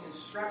foremost, the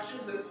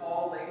instructions that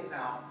Paul lays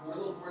out for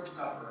the Lord's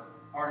Supper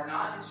are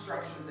not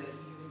instructions that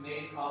he has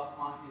made up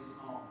on his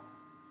own.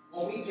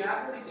 When we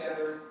gather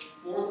together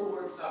for the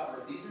Lord's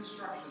Supper, these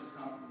instructions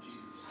come from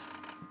Jesus.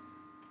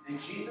 And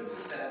Jesus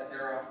has said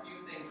there are a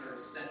few things that are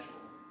essential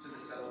to the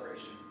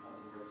celebration of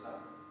the Lord's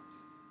Supper.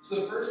 So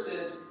the first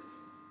is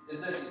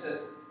this. He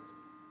says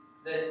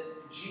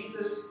that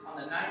Jesus,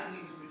 on the night when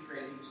he was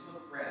betrayed, he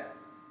took bread.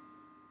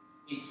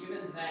 He'd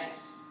given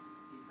thanks.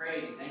 He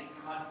prayed. He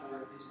thanked God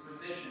for his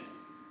provision.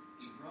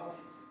 He broke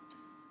it.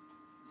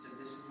 He said,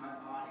 this is my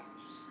body,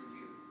 which is for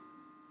you.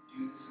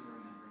 Do this in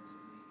remembrance of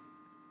me.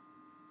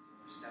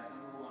 So step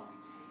number one, we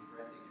take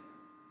bread together.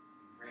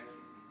 We break it.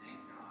 We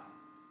thank God.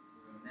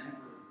 We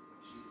remember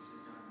what Jesus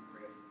has done in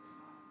breaking his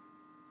body.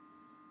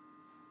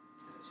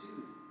 Step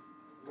two,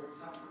 the Lord's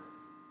Supper.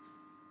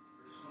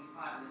 Verse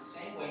 25, in the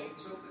same way, he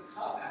took the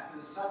cup after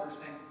the supper,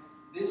 saying,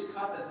 this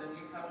cup is the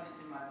new covenant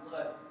in my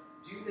blood.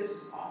 Do this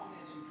as often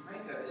as you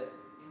drink of it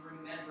in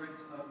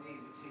remembrance of me.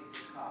 We take the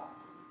cup.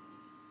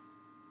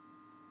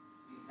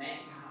 We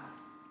thank God.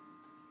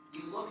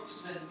 We look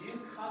to the new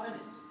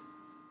covenant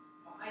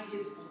by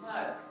his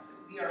blood,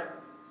 that we are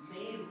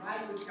made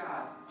right with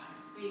God by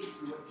faith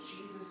through what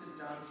Jesus has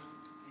done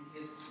in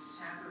his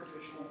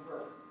sacrificial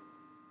work,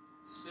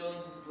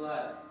 spilling his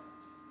blood.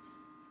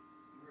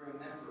 We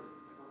remember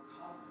that we're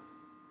covered.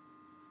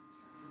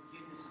 Our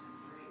forgiveness is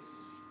embraced.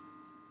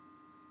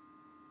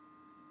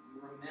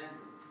 We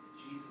remember that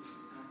Jesus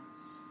has done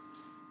this.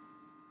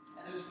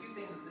 And there's a few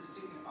things that this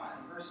signifies.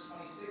 In verse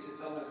 26, it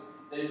tells us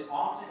that as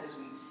often as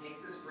we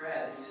take this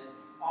bread and as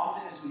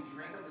often as we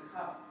drink of the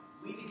cup,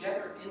 we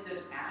together in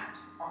this act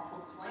are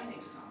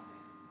proclaiming something.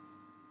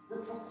 We're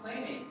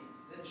proclaiming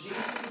that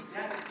Jesus'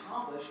 death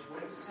accomplished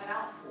what it was set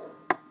out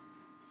for.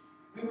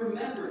 We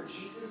remember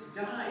Jesus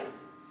died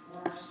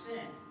for our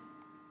sin.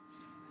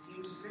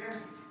 He was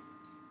buried.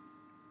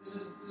 This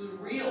is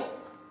real.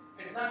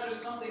 It's not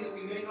just something that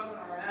we make up in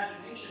our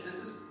imagination.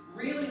 This is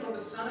really what the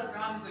Son of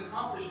God has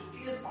accomplished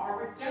is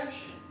our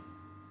redemption.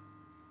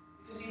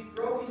 Because he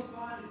broke his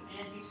body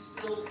and he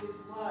spilled his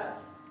blood.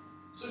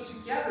 So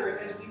together,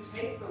 as we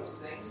take those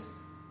things,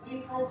 we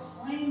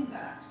proclaim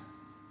that.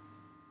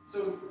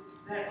 So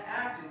that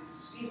act, it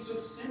seems so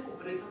simple,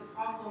 but it's a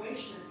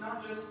proclamation. It's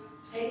not just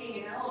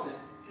taking an element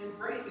and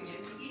embracing it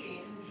and eating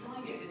it and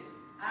enjoying it. It's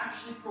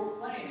actually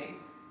proclaiming,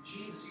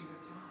 Jesus, you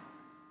have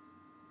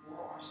died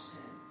for our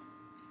sin.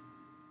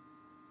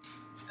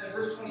 And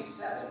verse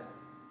 27,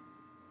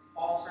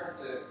 Paul starts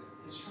to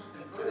instruct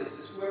them further. He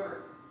says,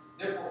 whoever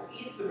therefore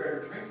eats the bread or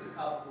drinks the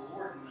cup of the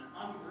Lord in an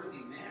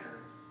unworthy manner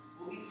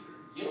will be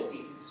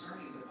guilty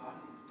concerning the body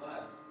and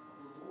blood of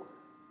the Lord.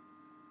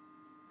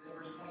 Then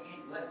verse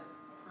 28, let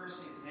a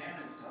person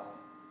examine himself,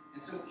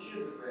 and so eat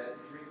of the bread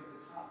and drink of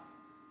the cup.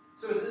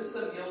 So as this is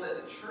a meal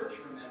that the church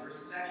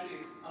remembers, it's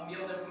actually a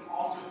meal that we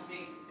also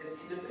take as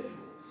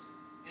individuals.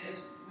 And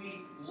as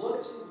we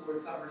look to the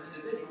Lord's Supper as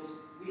individuals,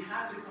 we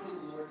have to come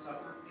to the Lord's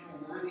Supper in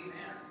a worthy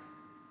manner.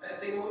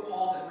 Think of what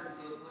Paul has written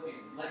to the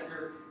Philippians. Let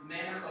your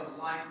manner of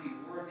life be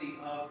worthy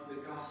of the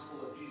gospel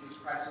of Jesus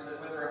Christ, so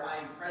that whether I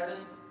am present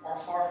or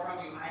far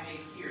from you, I may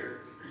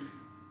hear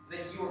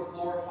that you are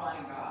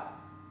glorifying God.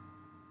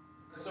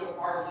 So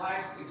our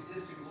lives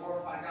exist to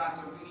glorify God,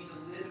 so we need to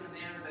live in a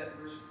manner that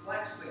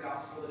reflects the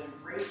gospel, that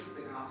embraces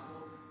the gospel,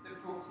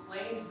 that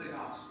proclaims the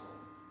gospel.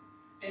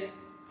 And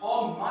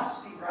Paul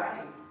must be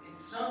writing, in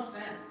some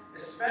sense,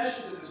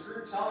 especially to this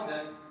group, telling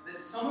them that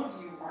some of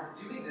you are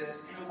doing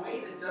this in a way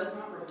that does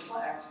not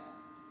reflect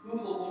who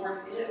the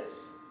Lord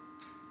is,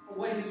 or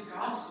what His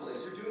gospel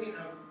is. You're doing it in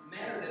a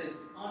manner that is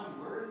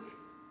unworthy.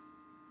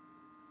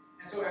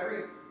 And so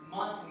every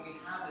month when we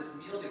have this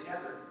meal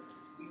together,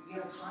 we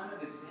have a time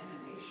of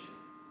examination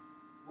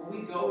where we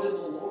go to the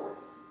Lord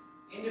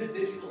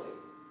individually,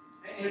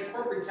 in a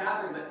corporate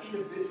gathering, but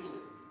individually.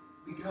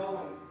 We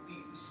go and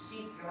we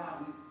seek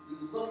God. We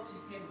look to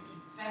Him.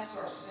 We confess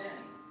our sin.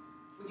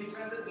 We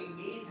confess that we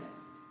need Him,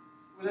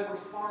 or that we're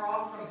far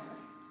off from Him.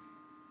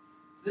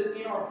 That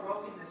in our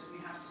brokenness we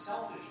have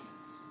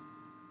selfishness.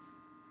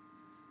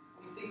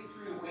 We think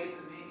through the ways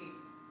that maybe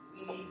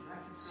we need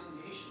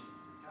reconciliation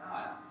with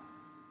God.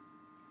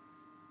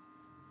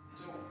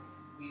 So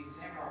we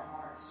examine our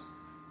hearts.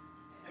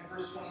 And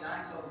verse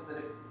 29 tells us that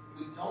if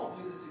we don't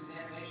do this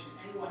examination,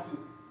 anyone who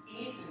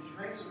eats and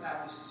drinks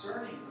without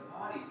discerning the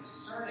body,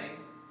 discerning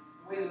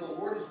the way that the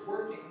Lord is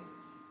working,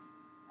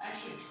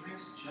 actually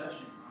drinks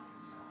judgment on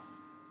himself.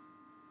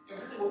 And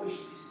really what we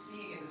should be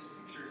seeing in this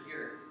picture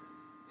here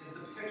is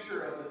the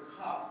picture of the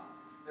cup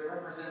that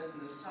represents in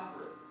the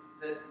supper,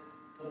 that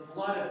the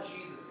blood of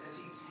Jesus, as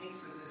He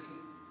takes us, as He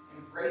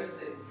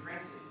embraces it and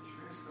drinks it, He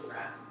drinks the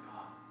wrath of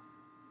God.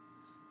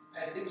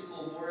 And I think to the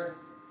Lord,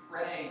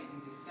 praying in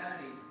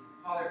Gethsemane,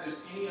 Father, if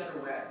there's any other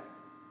way,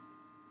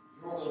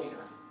 Your will be done,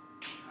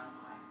 not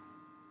mine.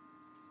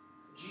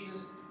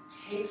 Jesus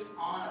takes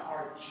on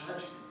our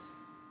judgment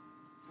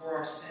for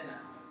our sin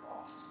on the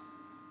cross.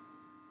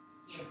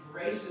 He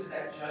embraces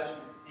that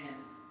judgment, and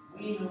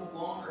we no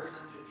longer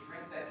have to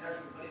drink that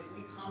judgment. But if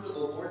we come to the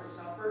Lord's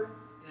Supper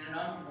in an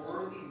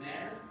unworthy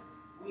manner,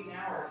 we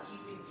now are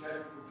heaping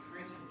judgment, we're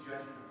drinking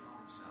judgment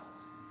upon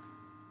ourselves.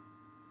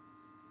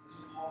 This is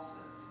what Paul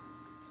says.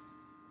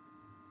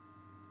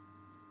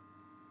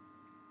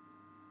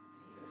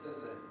 He even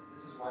says that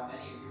this is why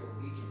many of you are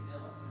weak and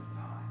ill and some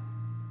die.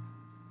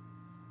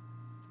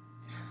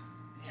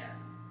 Man,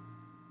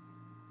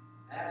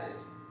 that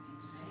is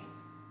insane.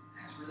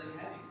 That's really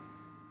heavy.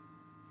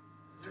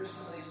 There are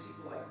some of these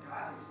people, like,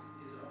 God is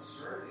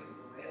observing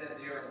the way that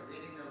they are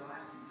living their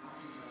lives,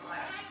 conducting their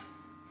lives.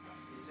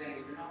 He's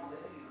saying, if you're not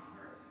living in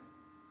honor of Him,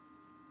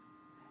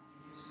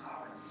 in His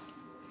sovereignty, He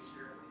will take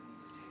care of what He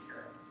needs to take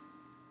care of.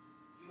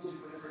 He will do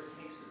whatever it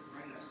takes to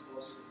bring us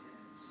closer to Him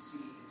and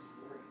see His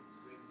glory, His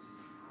goodness, His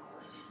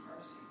power, His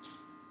mercy,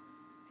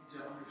 and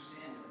to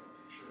understand the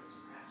picture of His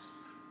wrath.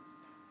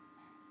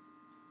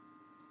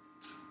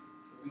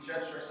 If we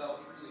judge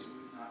ourselves truly,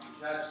 we would not be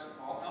judged. So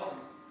Paul tells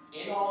them,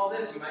 in all of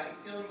this, you might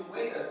be feeling the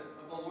weight of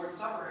the Lord's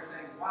Supper and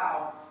saying,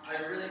 wow,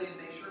 I really need to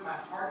make sure my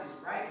heart is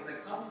right as I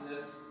come to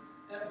this.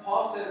 And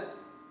Paul says,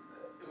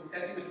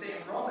 as he would say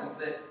in Romans,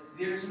 that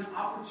there's an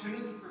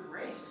opportunity for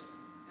grace,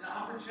 an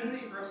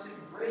opportunity for us to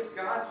embrace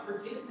God's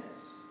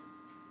forgiveness.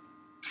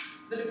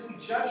 That if we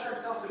judge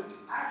ourselves, if we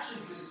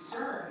actually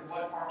discern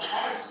what our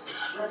hearts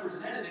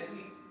represented, if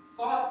we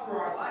thought through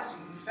our lives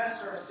and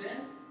confessed our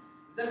sin,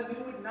 then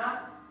we would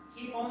not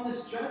heap on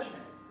this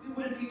judgment. We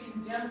wouldn't be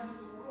condemned with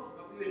the world,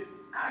 but we would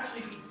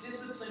actually be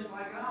disciplined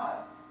by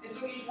God. And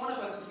so each one of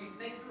us, as we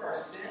think through our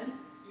sin,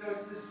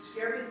 it's this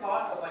scary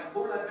thought of like,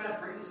 Lord, I've got to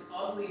bring this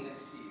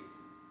ugliness to You.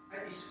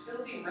 Right? These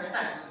filthy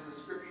rags, as the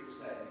scriptures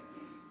say.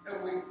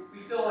 And we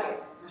feel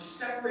like we're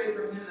separated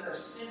from Him, that our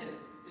sin is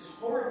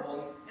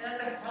horrible, and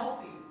that's a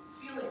healthy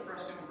feeling for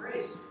us to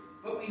embrace.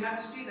 But we have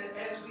to see that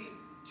as we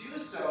do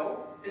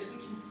so, as we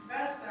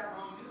confess that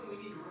wrongdoing,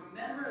 we need to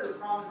remember the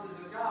promises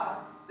of God,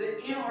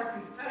 that in our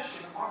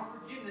confession, our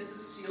forgiveness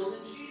is sealed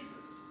in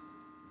Jesus.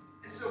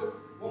 And so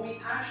when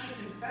we actually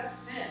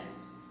confess sin,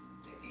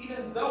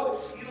 even though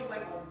it feels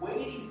like a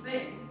weighty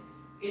thing,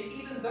 and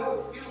even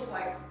though it feels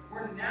like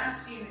we're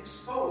nasty and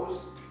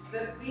exposed,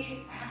 that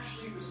we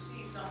actually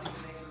receive something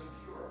that makes us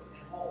pure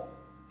and whole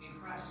in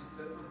Christ. It's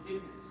the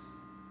forgiveness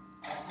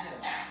of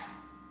Him.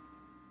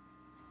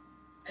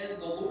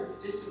 And the Lord's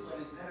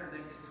discipline is better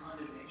than His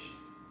condemnation.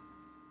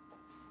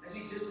 As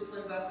He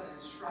disciplines us and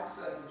instructs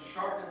us and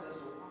sharpens us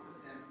to walk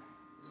with Him,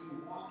 as we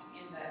walk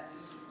in that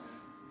discipline,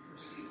 we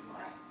receive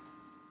life,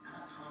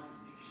 not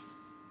condemnation.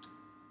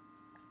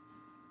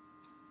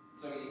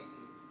 So he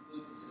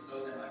concludes and says,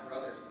 so then, my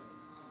brothers, when you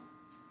come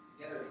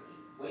together to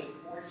eat, wait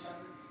for each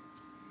other,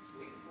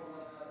 wait for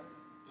one another.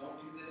 Don't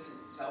do this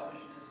in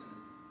selfishness and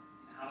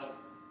out of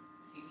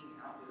taking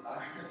out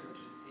desires of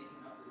just taking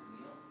up this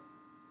meal.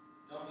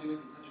 Don't do it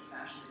in such a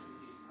fashion that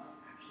you not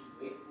actually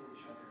wait for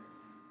each other and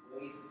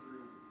wait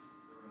through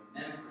the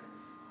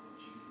remembrance of what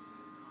Jesus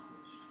has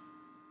accomplished.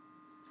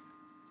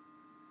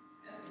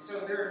 And so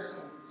there are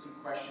some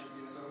questions.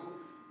 So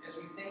as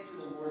we think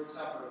through the Lord's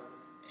Supper,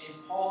 in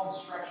Paul's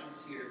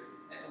instructions here,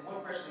 And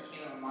one question that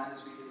came to my mind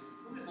this week is,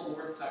 who is the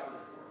Lord's Supper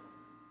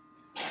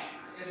for?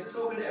 Is this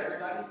open to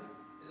everybody?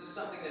 Is this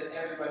something that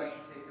everybody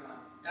should take on?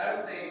 And I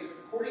would say,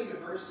 according to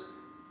verse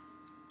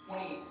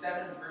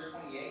 27 and verse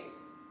 28,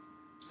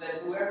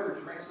 that whoever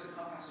drinks the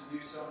cup has to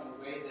do so in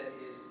a way that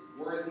is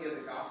worthy of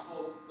the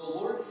gospel. The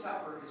Lord's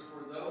Supper is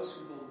for those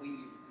who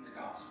believe in the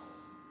gospel.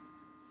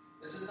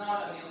 This is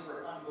not a meal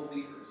for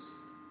unbelievers.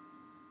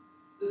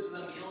 This is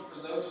a meal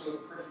for those who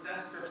have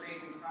professed their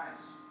faith in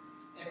Christ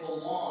and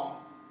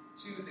belong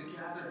to the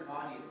gathered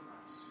body of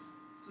Christ.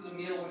 This is a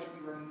meal which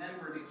we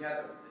remember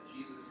together that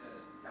Jesus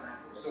has died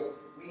for. So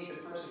we need to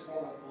first and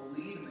foremost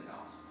believe in the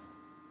gospel.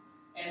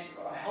 And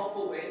a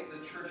helpful way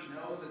the church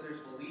knows that there's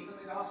belief in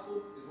the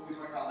gospel is what we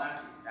talked about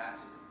last week,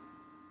 baptism.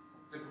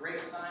 It's a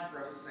great sign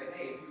for us to say,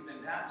 hey, if you've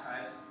been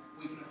baptized,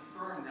 we can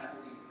affirm that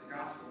belief in the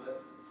gospel.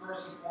 But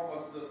first and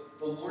foremost,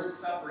 the Lord's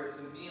Supper is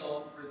a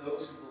meal for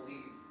those who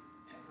believe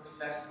and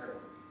profess their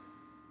belief.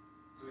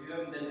 So if you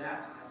haven't been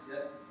baptized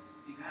yet,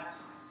 be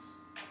baptized.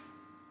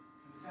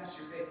 Confess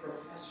your faith,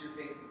 profess your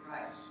faith in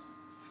Christ.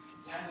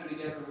 Gather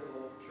together with the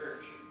local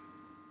church.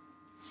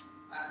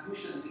 Who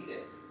should lead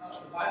it?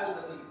 The Bible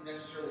doesn't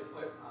necessarily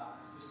put a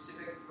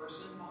specific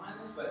person behind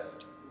this,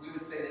 but we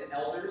would say that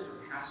elders or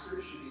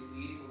pastors should be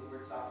leading the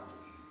Lord's Supper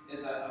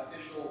as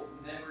official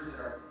members that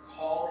are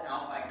called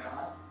out by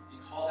God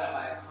and called out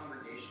by a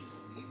congregation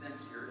to lead them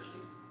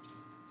spiritually.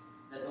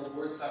 That the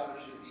Lord's Supper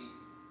should be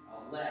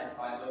led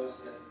by those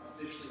that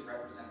officially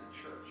represent the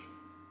church.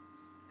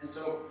 And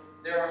so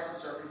there are some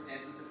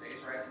circumstances to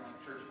face, right, in like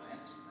church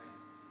plants.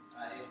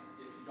 Right?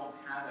 If you don't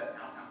have an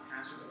out-and-out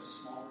pastor, but a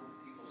small group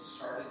of people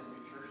started a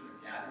new church and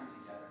they're gathering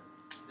together,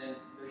 then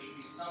there should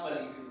be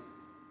somebody who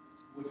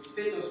would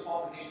fit those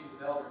qualifications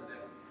of elder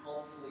that would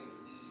helpfully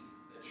lead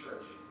the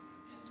church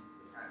in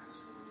the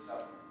practice of the Lord's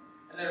Supper.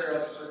 And there are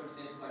other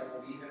circumstances like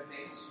what we have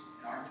faced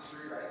in our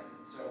history, right?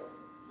 And so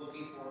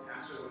looking for a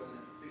pastor that wasn't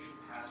an official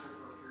pastor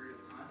for a period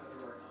of time, but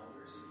there were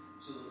elders.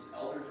 So those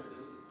elders are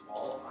really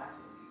qualified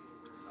to lead the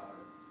Lord's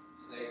Supper.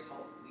 So they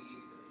help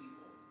lead the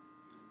people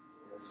through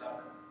the Lord's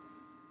Supper.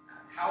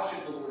 How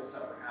should the Lord's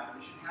Supper happen?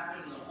 It should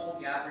happen in the whole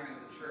gathering of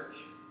the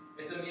church.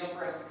 It's a meal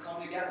for us to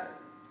come together.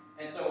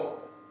 And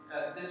so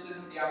this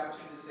isn't the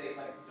opportunity to say,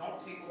 like, don't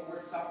take the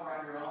Lord's Supper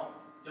on your own.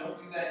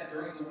 Don't do that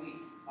during the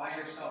week by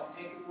yourself.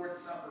 Take the Lord's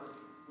Supper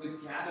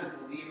with gathered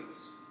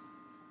believers.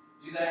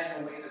 Do that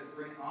in a way that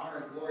brings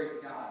honor and glory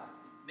to God.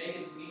 Make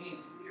its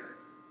meaning clear.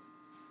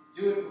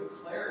 Do it with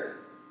clarity.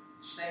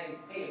 Saying,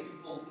 hey, if you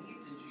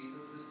believed in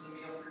Jesus, this is a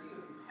meal for you.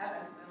 If you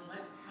haven't, then let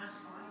it pass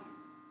by you.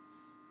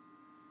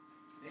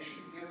 Make sure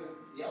you give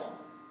with the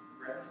elements,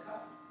 the bread and the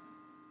cup.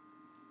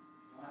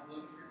 You don't have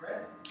gluten-free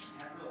bread. You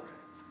have real bread.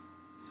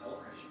 It's a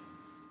celebration.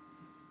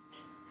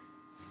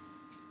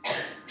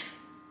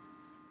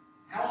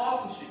 How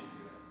often should you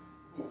do it?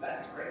 Ooh,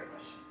 that's a great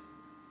question.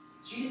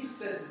 Jesus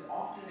says, as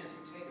often as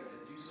you take of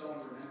it, do so in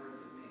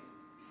remembrance of me.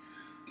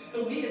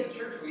 So we as a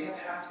church, we have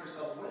to ask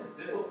ourselves, what is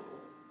biblical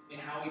in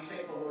how we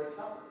take the Lord's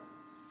Supper?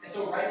 And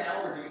so right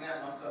now we're doing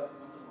that once a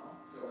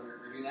month. So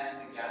we're doing that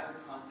in the gathered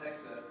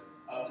context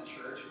of the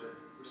church. We're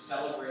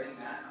celebrating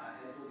that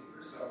as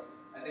believers. So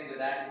I think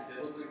that is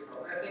biblically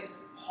appropriate. I think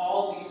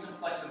Paul leaves some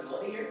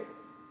flexibility here.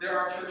 There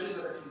are churches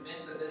that are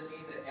convinced that this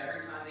means that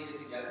every time they get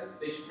together,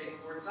 they should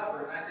take the Lord's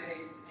Supper. And I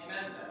say,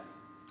 amen to that.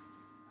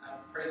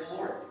 Praise the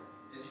Lord.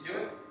 As you do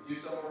it, do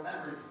so in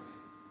remembrance of me.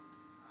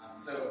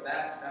 So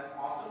that's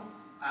awesome.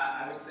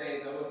 I would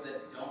say those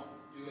that don't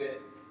do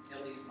it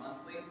at least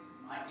monthly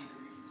might need to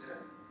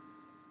reconsider.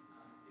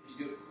 If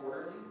you do it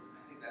quarterly,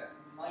 I think that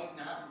might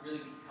not really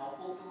be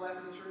helpful to the life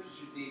of the church. It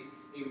should be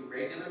a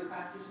regular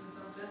practice in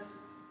some sense.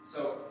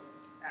 So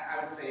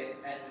I would say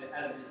at a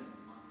minimum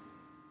monthly.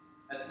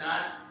 That's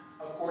not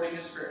according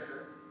to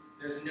Scripture.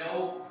 There's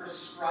no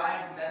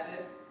prescribed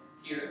method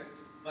here,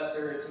 but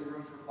there is some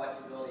room for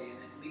flexibility. And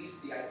at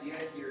least the idea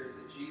here is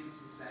that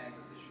Jesus is saying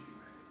that this should be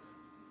regular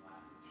in the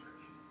life of the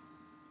church.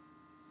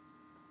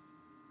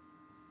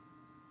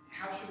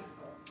 How should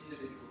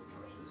individuals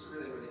approach it? This is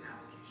really where the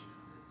application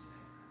comes in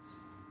today, friends.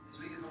 As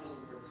we come to the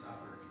Lord's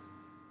Supper,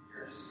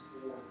 here are just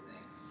 4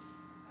 things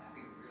that I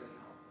think are really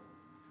helpful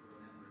to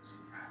remember as we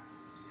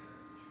practice this together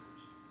as a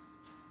church.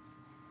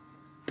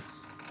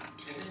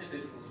 As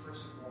individuals,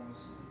 first and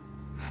foremost,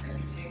 as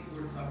we take the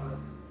Lord's Supper,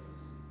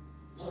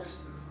 look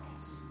to the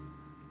cross.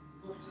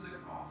 Look to the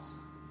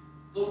cross.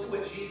 Look to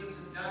what Jesus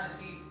has done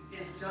as He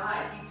has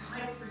died. He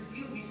died for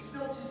you. He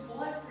spilled His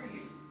blood for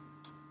you.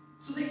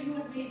 So that you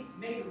would be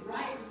made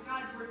right with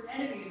God. You were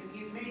enemies, and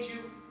He's made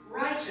you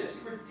righteous.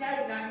 You were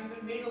dead, now you've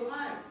been made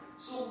alive.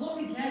 So look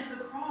again to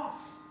the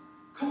cross.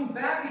 Come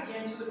back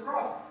again to the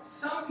cross.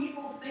 Some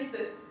people think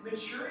that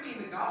maturity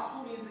in the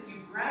gospel means that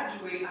you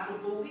graduate out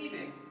of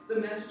believing the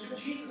message of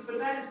Jesus, but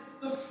that is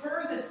the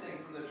furthest thing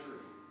from the truth.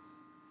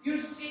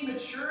 You see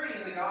maturity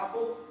in the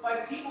gospel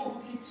by people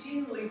who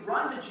continually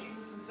run to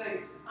Jesus and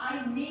say,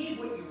 I need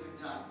what you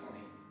have done for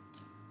me.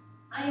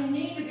 I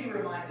need to be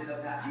reminded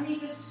of that. I need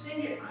to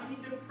sing it. I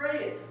need to pray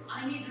it.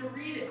 I need to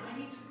read it. I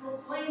need to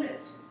proclaim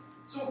it.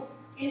 So,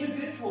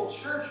 individual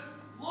church,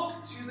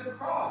 look to the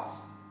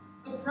cross.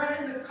 The bread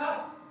and the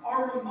cup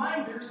are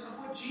reminders of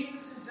what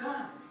Jesus has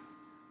done.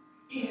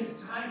 He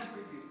has died for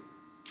you.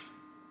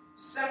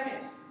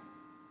 Second,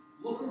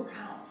 look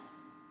around.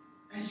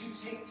 As you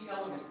take the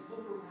elements,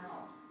 look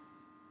around.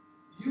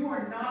 You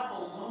are not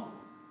alone.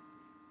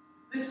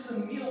 This is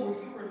a meal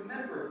where you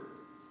remember,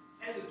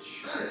 as a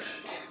church,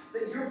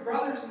 that your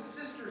brothers and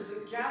sisters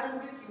that gather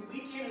with you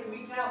week in and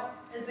week out,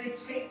 as they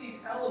take these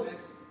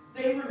elements,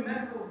 they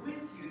remember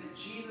with you that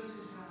Jesus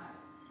has died.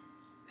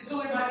 And so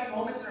there might be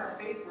moments in our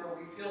faith where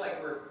we feel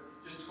like we're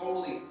just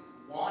totally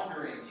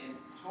wandering and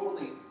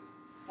totally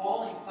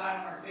falling flat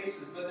on our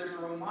faces, but there's a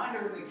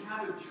reminder in the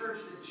gathered church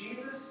that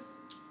Jesus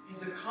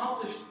has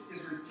accomplished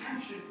his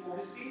redemption for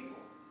his people.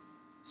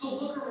 So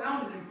look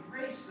around and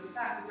embrace the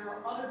fact that there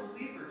are other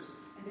believers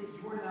and that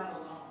you're not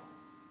alone.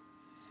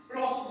 But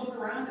also look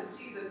around and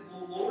see that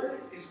the Lord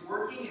is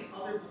working in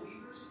other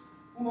believers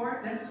who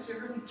aren't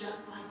necessarily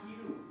just like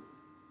you.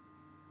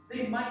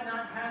 They might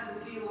not have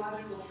the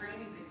theological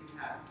training that you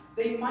have.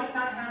 They might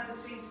not have the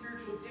same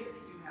spiritual gift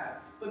that you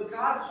have. But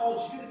God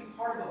calls you to be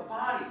part of a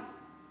body.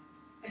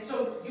 And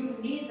so you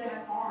need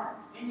that arm,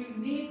 and you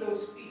need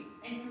those feet,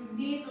 and you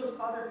need those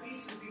other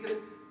pieces because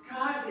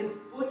God has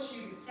put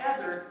you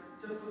together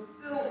to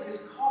fulfill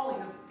his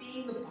calling of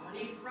being the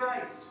body of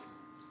Christ.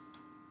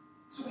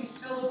 So we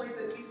celebrate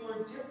that people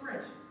are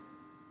different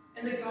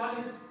and that God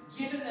has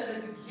given them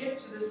as a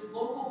gift to this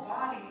local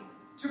body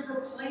to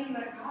proclaim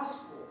that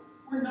gospel.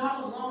 We're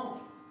not alone.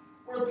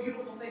 What a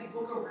beautiful thing.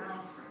 Look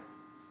around, friend,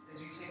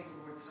 as you take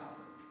the Lord's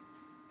Supper.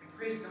 And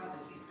praise God that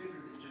he's bigger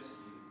than just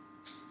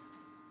you.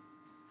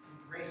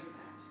 Embrace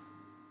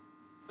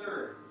that.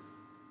 Third,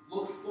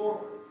 look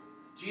forward.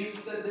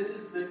 Jesus said this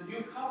is the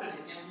new covenant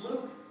in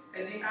Luke,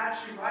 as he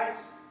actually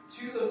writes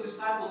to those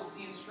disciples as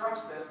he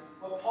instructs them.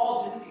 What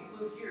Paul didn't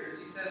include here is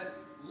he says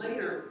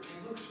later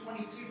in Luke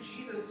 22,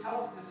 Jesus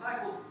tells the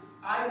disciples,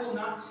 I will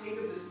not take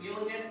of this meal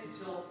again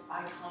until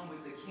I come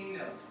with the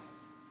kingdom.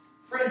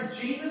 Friends,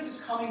 Jesus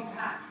is coming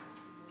back.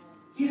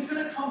 He's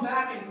going to come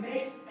back and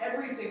make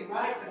everything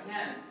right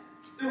again.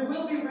 There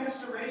will be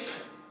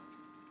restoration.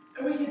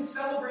 And we can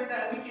celebrate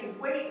that. We can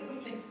wait. And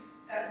we can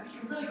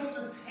really go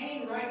through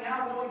pain right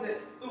now knowing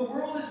that the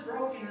world is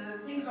broken and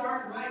that things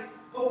aren't right.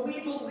 But we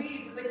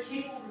believe that the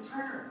King will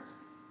return.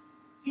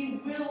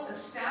 He will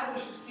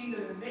establish his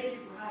kingdom and make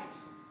it right.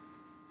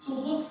 So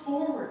look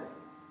forward.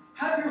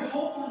 Have your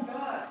hope on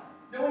God,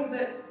 knowing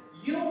that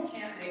you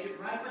can't make it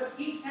right, but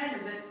he can,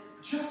 and that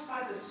just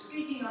by the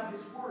speaking of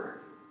his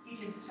word, he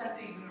can set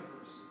the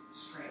universe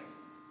straight.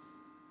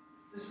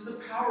 This is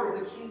the power of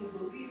the King we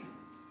believe in.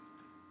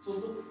 So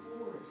look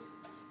forward to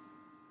it.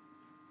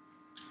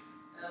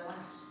 And then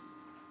last,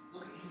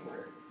 look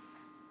inward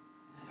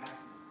and then back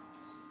to the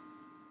cross.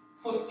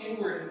 Look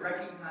inward and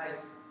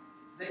recognize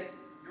that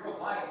your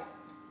life,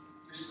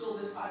 you're still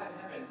this side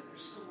of heaven, but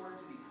there's still work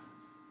to be done.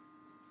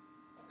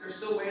 There's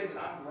still ways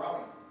that I'm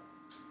growing.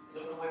 I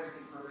don't know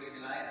everything perfect,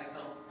 and I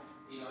tell,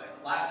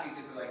 last week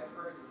is like a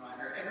perfect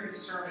reminder. Every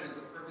sermon is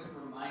a perfect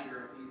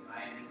reminder of me that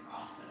I am in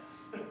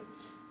process. I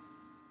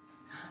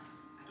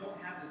don't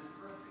have this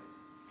perfect,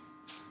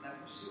 but I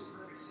pursue a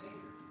perfect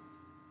Savior.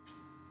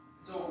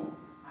 So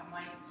I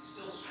might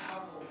still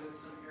struggle with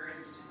some areas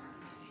of sin.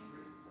 I'm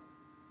angry.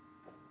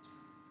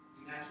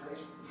 You can ask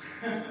Rachel.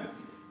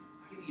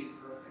 I can be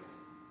imperfect.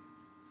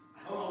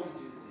 I don't always do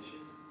the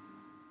dishes.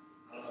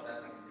 I don't know if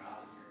that's like a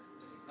godly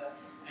characteristic, but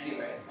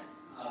anyway.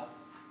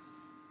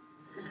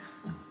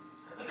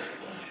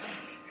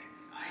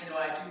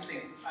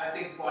 I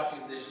think washing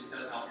the dishes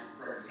does help your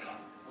prayer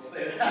confidence. I'll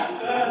say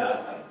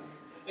that.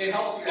 It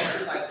helps you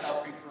exercise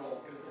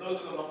self-control, because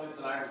those are the moments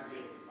that I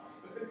really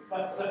find with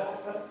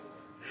myself.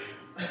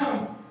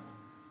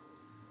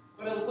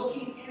 But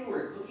looking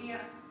inward, looking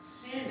at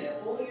sin and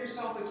holding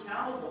yourself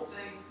accountable,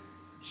 saying,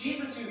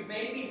 Jesus, you've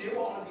made me new,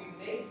 I want to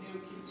be made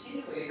new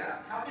continually.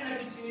 How can I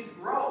continue to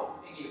grow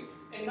in you?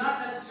 And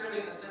not necessarily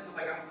in the sense of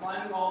like I'm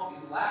climbing all of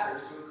these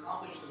ladders to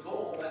accomplish the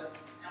goal, but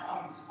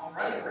I'm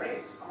running a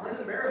race. I'm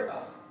running a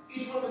marathon.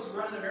 Each one of us is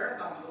running a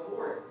marathon with the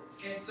Lord.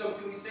 And so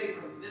can we say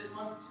from this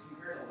month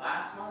compared to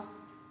last month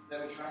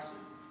that we trust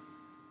Him?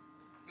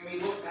 Can we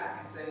look back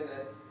and say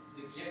that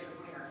the gift of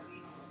putting our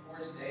feet on the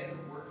floor today is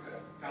a work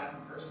of God's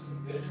mercy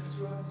and goodness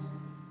to us?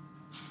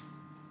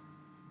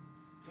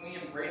 Can we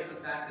embrace the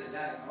fact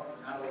that,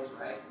 we're not always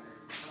right,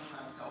 we're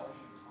sometimes selfish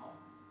and calm?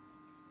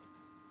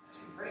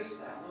 Embrace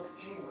that. Look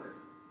inward.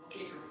 Look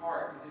at your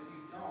heart, because if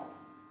you don't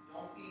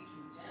be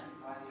condemned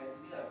by the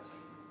idea of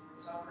taking the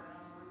Lord's Supper in an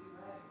unworthy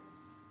way.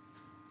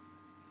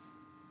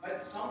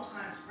 But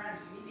sometimes, friends,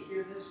 you need to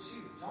hear this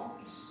too. Don't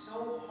be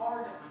so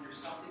hard on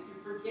yourself that you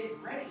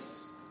forget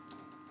grace.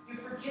 You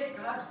forget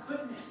God's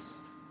goodness.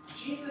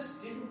 Jesus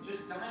didn't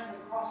just die on the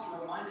cross to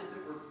remind us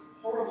that we're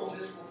horrible,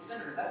 miserable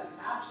sinners. That is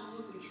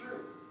absolutely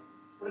true.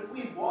 But if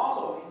we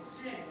wallow in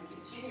sin, we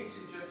continue to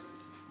just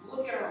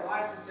look at our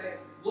lives and say,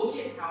 look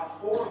at how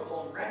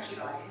horrible and wretched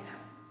I am.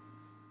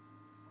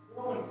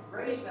 We want to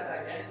embrace that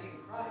identity in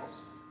Christ,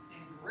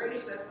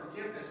 embrace that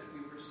forgiveness that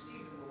we've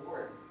received from the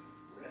Lord.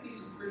 We're going to be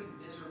some pretty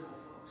miserable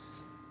folks.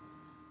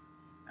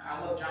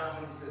 love John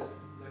Owen, who says that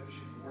we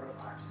should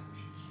mortify our sin, we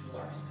should kill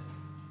our sin,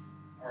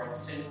 or our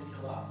sin will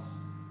kill us.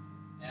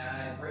 And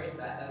I embrace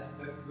that. That's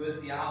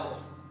good theology.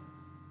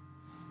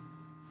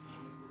 And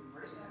we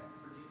embrace that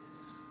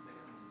forgiveness that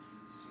comes in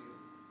Jesus too.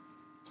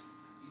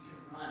 You can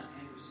run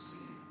and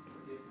receive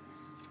forgiveness.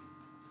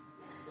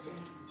 Do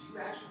you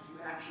actually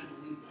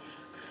believe that?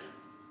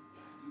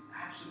 Do you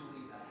actually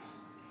believe that this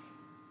morning?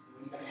 That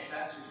when you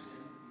confess your sin,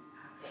 you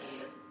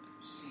actually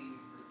receive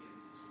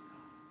forgiveness from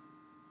God.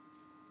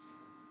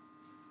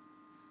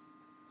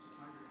 So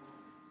find your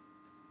home.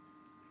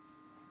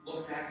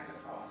 Look back at the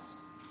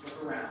cross. Look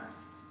around at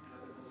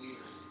other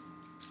believers.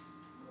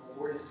 What the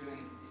Lord is doing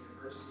in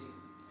diversity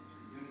and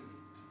through unity.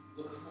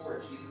 Look forward.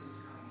 Jesus is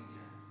coming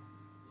again.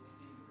 Look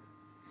inward.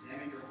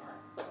 Examine your heart.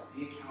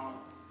 Be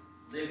accountable.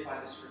 Live by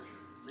the Scripture.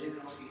 Live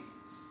in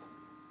obedience.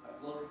 But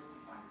look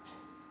and find your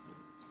hope.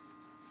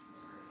 Let's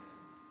pray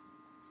together.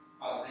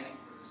 Father, thank you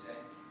for this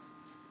day.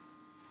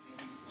 Thank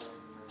you for the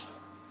Lord's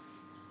Supper.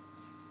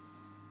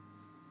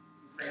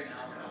 We pray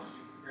now, God, as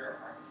we prepare our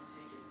hearts to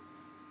take it,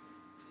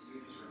 that you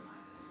would just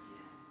remind us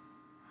again.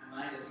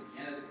 Remind us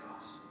again of the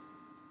gospel.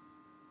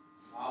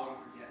 While we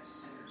were yet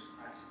sinners,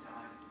 Christ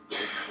died for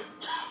us.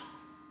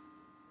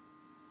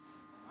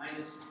 Remind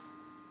us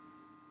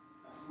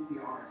of who we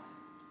are in Him.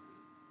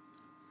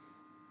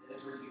 That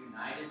as we're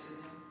united to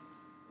Him,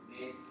 we're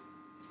made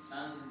His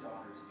sons and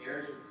daughters,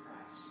 heirs with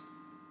Christ.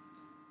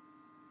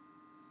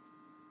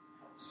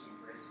 Help us to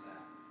embrace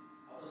that.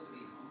 Help us to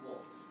be humble.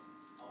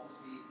 Help us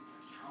to be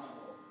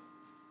accountable.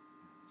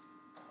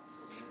 Help us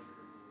to live for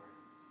your glory.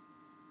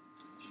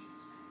 In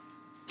Jesus' name.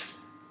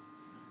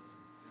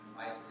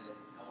 Invite the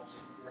elders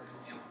of the Lord to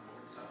come on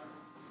Lord's Supper.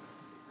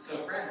 So,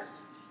 friends,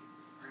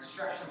 our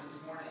instructions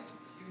this morning: if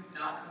you have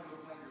not come to a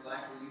point in your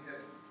life where you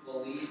have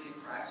believed in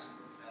Christ and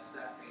professed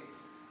that faith,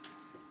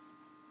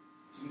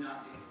 do not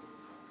take the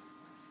Lord's Supper this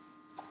morning.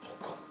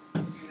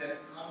 If you have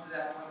come to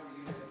that point where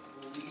you have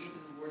believed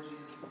in the Lord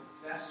Jesus and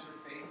professed your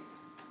faith,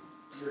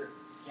 you're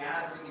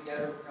gathering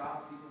together with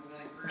God's people, and I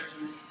encourage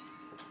you,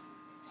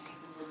 take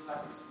the Lord's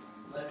Supper this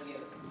morning. Let it be a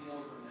meal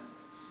of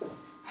remembrance.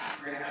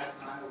 We're going to have a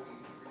time where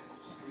we're going to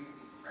just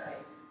briefly pray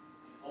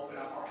and open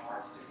up our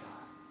hearts to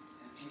God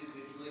and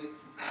individually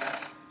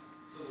confess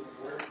to the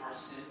Lord our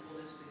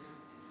sinfulness to Him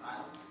in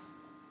silence,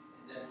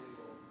 and then we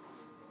will go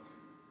through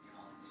the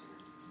elements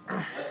here this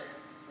morning.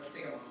 Let's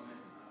take a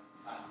moment of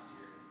silence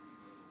here and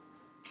go to the Lord.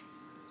 Do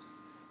some business.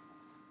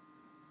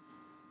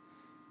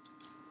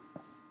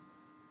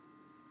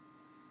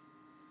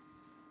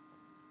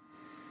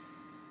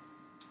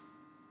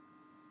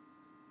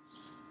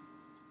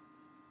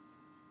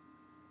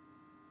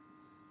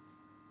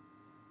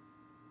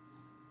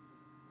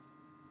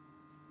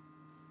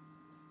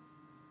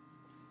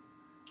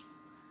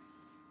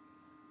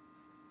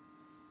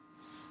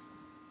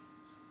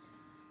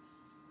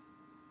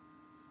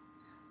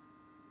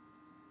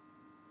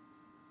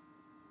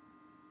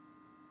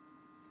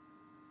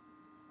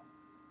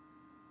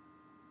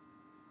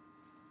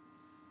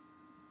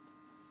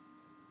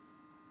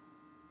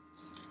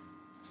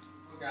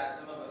 God,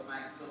 some of us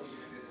might still be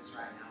doing business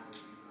right now with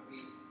you, but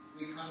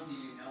we come to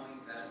you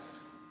knowing that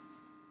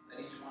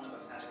each one of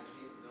us has the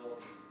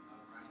capability of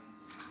running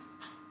into sin.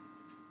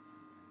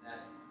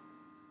 That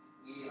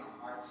we in our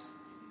hearts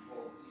can be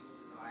full of evil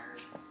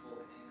desires, full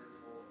of anger,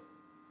 full of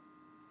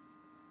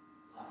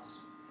lust,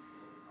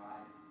 full of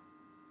pride,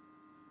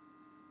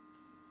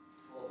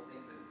 full of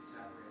things that would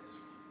separate us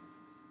from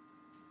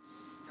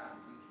you. God,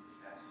 we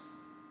confess that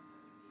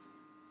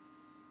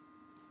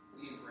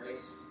we need you. We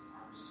embrace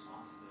our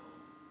responsibility.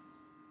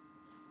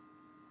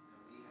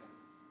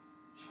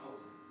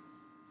 Chosen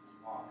to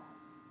walk in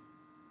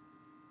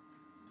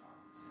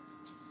darkness at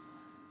times.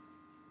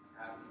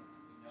 God, we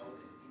know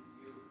that in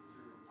you,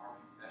 through our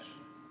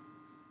confession,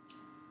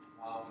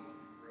 while we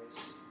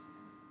embrace and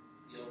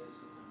feel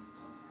discipline, and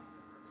sometimes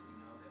it hurts,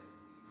 we know that it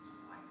leads to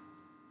life.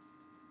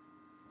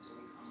 So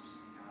we come to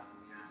you, God,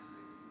 and we ask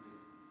that you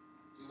would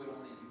do what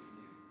only you can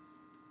do.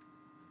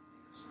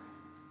 Make us right.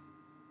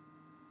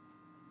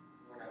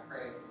 Lord, I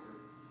pray for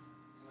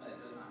anyone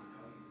that does not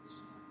know you this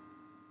morning.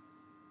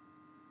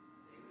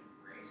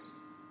 Embrace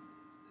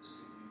this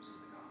good news of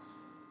the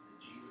gospel, that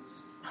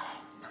Jesus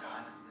is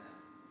dying for them,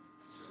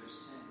 for their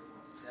sin, for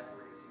what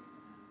separates you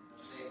from Him.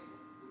 That they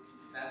would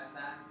confess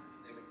that, that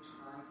they would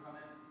turn from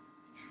it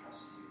and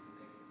trust you,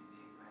 that they would be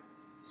made right with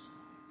you this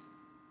morning.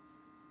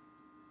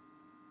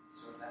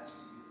 So if that's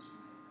for you this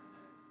morning,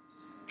 friend, I'm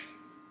just going to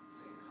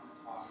say, come and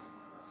talk with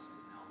one of us as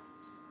an elder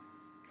this morning.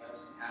 Let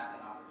us have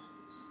that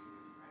opportunity to speak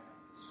with you right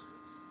after the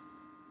service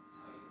and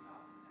tell you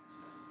about the next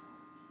steps of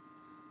following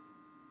Jesus.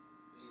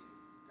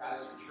 God,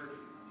 as your church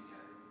we come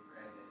together, we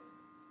pray that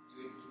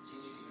you would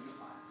continue to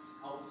unify us.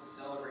 Help us to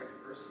celebrate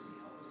diversity.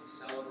 Help us to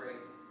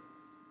celebrate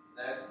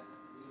that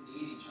we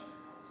need each other.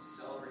 Help us to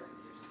celebrate the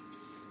gifts that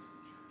you've given to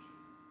the church.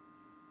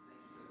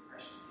 Thank you for the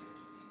precious gift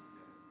of being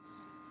together with the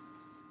saints.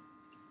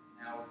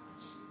 Now we come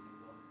to you and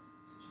we look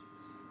to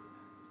Jesus and we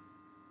remember what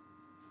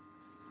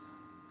He's done.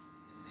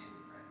 In His name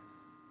we pray.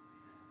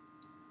 Amen.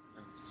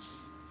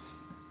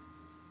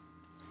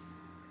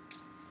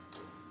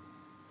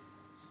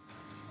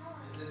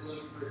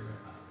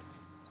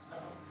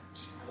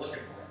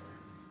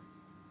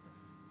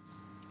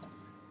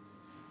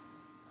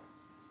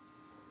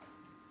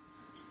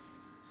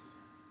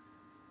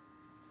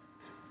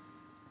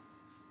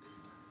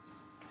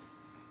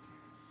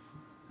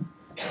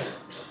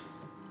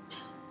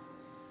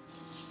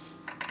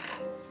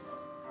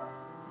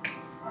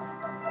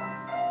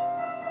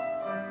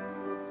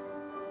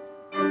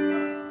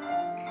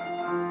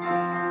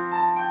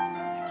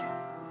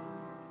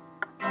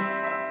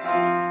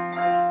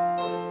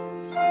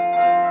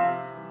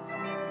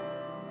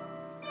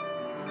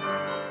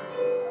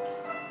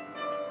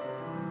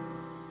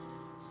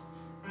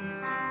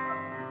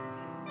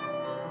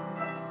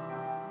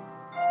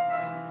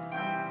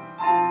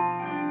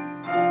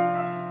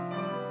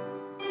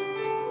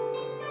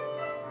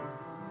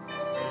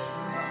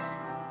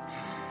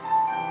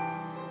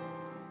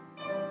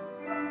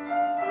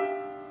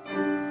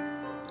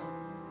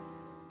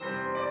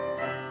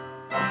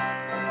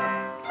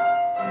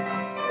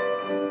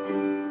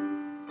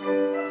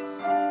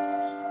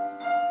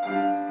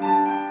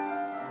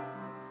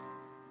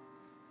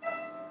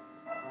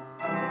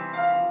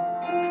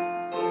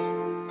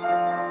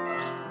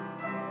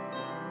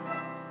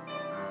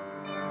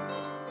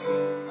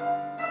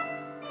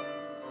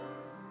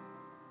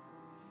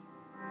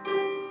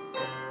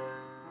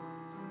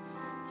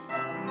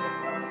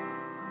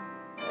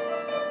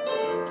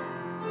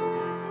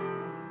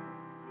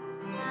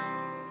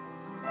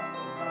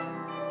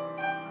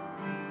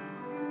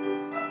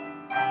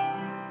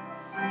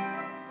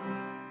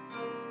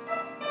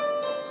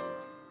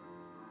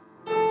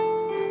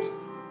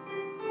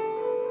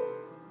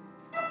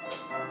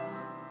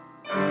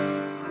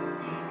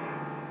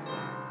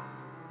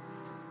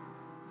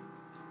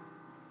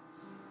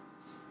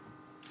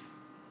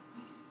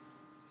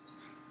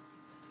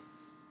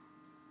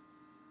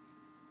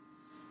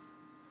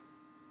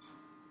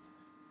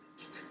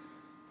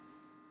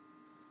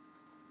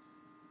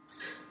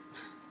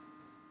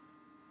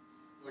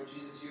 Lord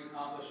Jesus, you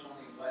accomplished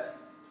only what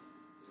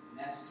was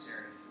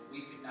necessary, what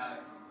we could not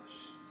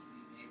accomplish, to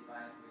be made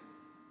right with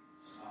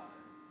the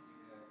Father.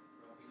 You have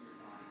broken your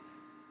body,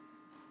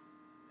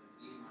 that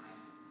we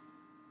might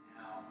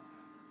now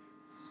have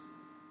forgiveness with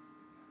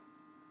God.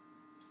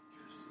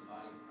 Church is the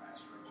body of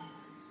Christ broken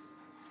for you.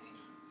 Take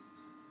and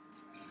eat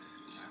and remember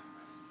the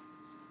sacrifice of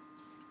Jesus.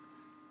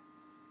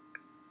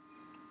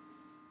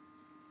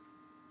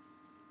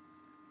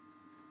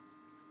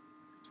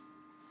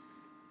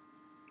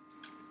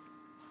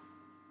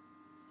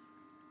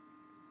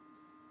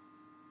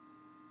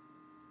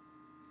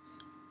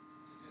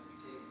 As we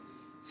take and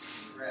eat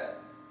the bread,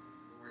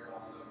 the Lord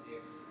also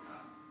gave us the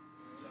cup.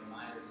 It's a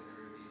reminder that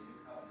there would be a new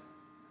covenant,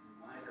 a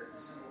reminder, a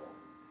symbol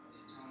of the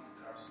atonement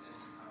that our sin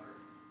is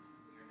covered.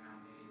 We are now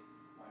made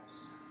white as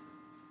snow.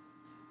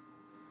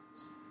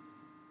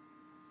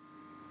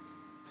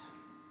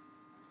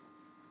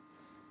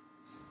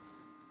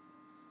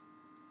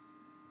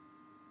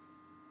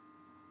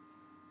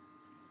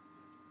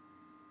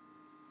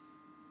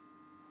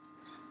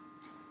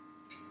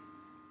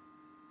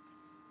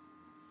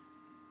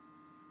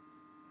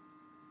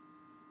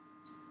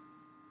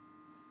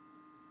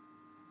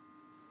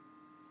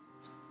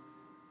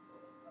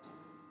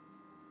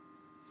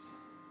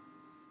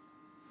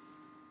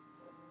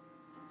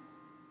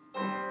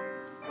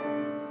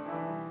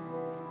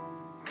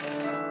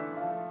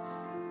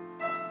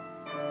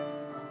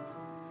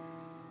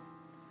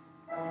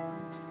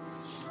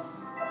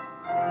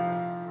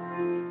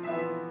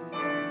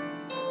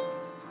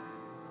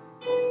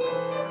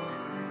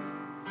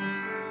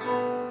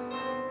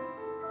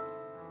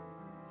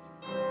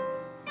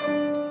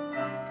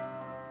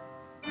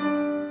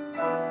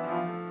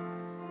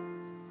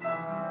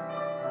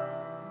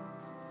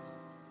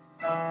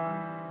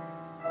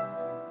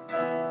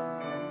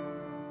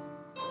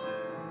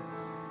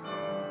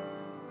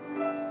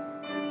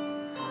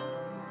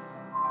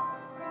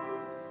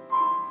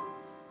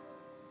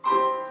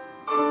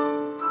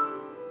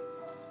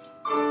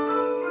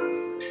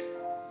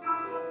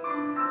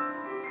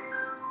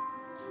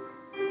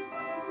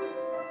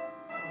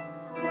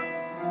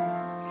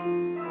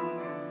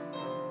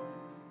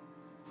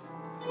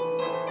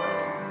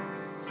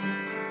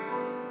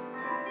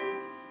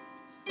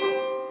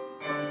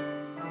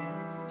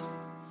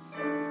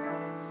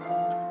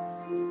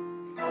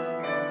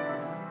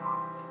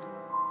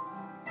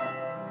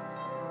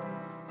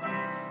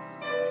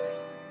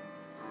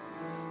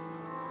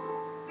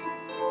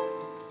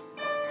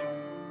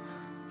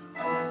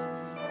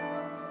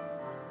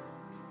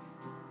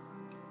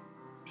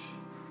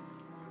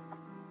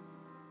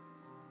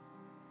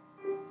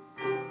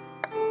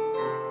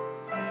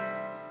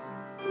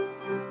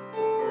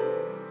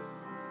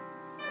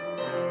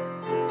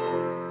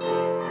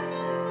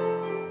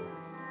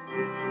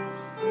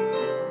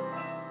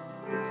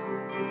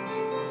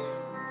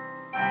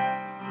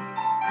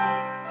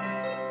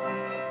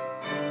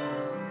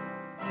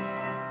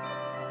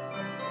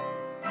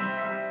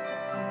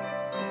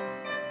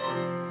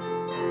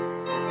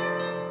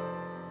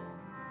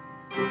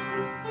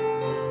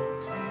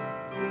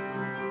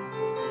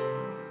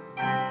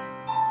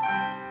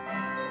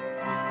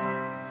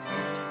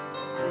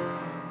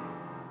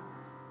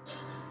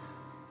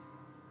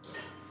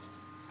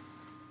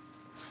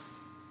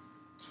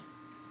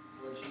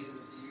 Lord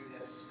Jesus, you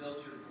have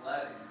spilled your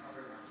blood and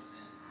covered our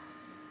sin.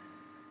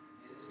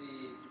 May this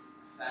be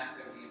a fact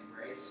that we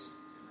embrace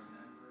and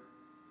remember.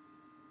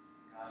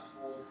 God,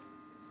 hold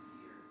is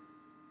dear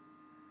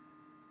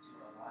to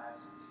our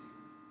lives and to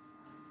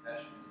our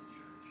confession as a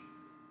church.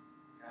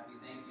 God, we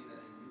thank you that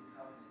a new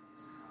covenant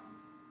has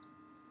come.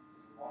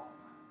 We walk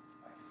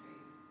by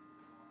faith,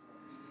 walk in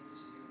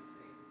obedience to you in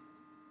faith.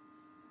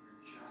 We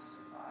are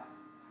justified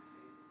by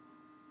faith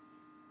alone.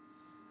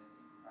 And that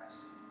in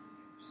Christ alone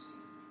we have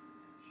received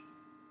redemption.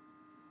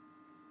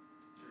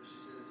 Church,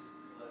 this is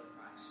the blood of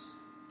Christ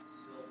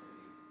spilled for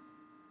you.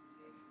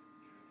 Take,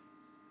 drink.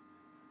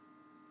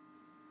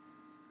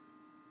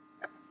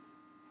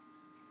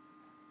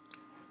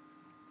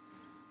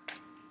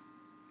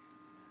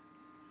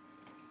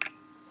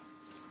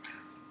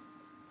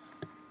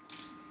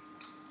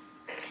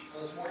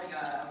 Well, this morning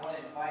I want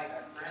to invite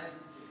a friend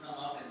to come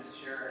up and just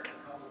share a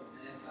couple of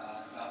minutes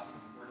about some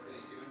work that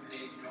he's doing.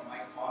 Many of you know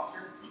Mike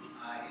Foster.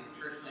 He's a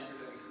church planter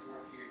that we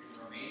support here in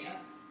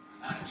Romania.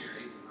 Not here,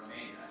 he's in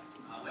Romania.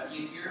 But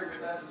he's here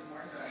with us this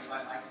morning, so I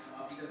invite Mike to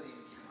come up. He doesn't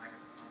even need a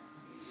microphone.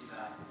 He's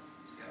got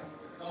a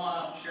so come on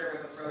up and share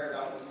with us, brother,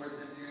 about what the Lord's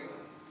been doing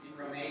in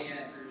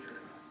Romania and through church.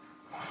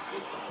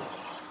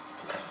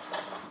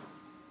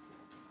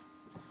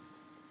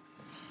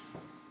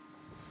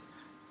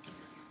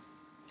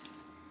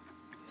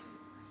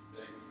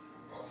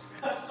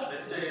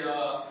 It's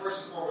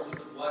first and foremost,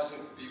 it's a blessing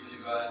to be with you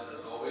guys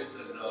as always.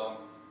 And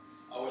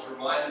I was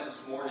reminded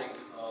this morning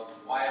of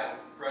why I'm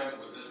friends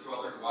with this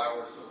brother, why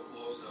we're so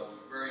close. I was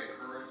very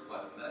encouraged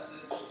by the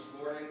message this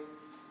morning.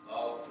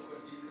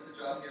 You did the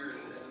job here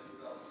in the end of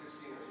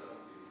 2016 or 17?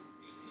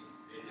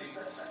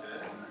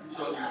 18.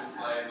 Shows you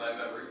my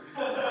memory.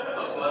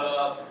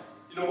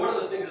 But one of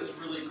the things that's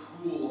really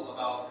cool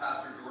about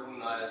Pastor Jordan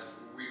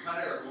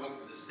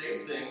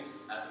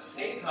at the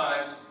same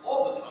times,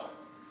 all the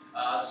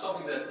time.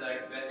 Something that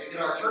in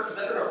our churches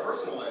and in our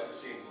personal lives, it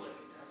seems like.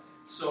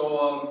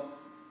 So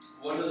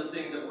one of the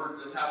things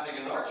that's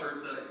happening in our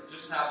church that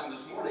just happened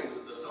this morning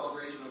with the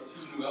celebration of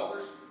 2 new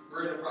elders,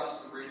 we're in the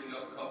process of raising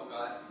up a couple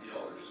guys to be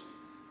elders.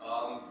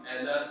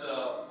 And that's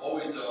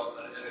always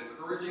an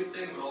encouraging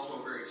thing, but also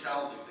a very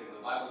challenging thing.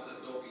 The Bible says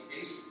don't be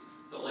hasty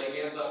to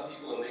lay hands on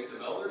people and make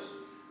them elders.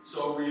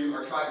 So we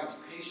are trying to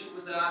be patient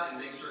with that and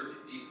make sure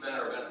that these men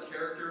are men of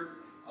character,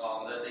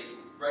 that they can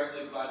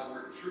rightfully provide the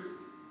word of truth,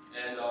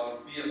 and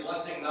be a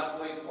blessing not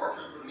only to our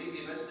church, but maybe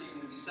eventually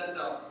even to be sent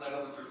out to plant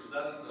other churches.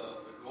 That is the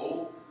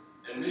goal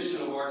and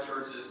mission of our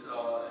church is, and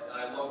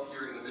I loved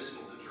hearing the mission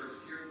of the church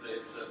here today,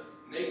 is to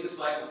make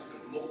disciples who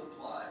can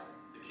multiply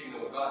the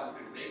kingdom of God,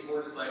 who can make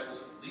more disciples,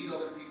 lead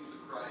other people to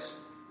Christ,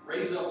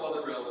 raise up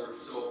other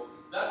elders. So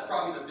that's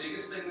probably the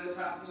biggest thing that's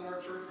happening in our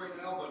church right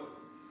now,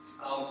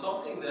 but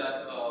something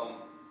that,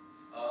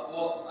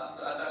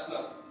 that's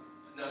not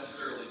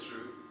necessarily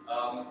true.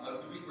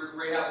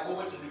 We have a whole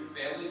bunch of new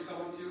families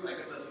coming too. I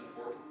guess that's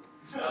important.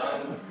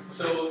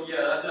 So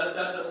yeah,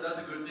 that's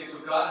a good thing. So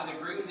God is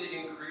bringing the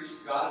increase.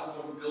 God is the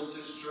one who builds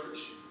His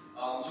church.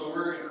 So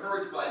we're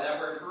encouraged by that.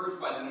 We're encouraged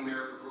by the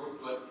numerical growth,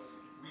 but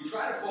we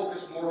try to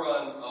focus more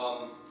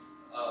on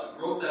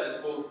growth that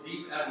is both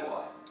deep and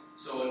wide.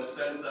 So in the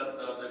sense that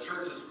the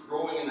church is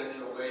growing in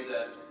a way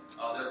that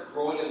they're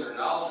growing in their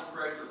knowledge of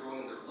Christ, they're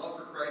growing in their love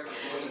for Christ,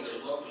 they're growing in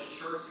their love for the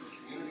church and the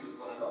community with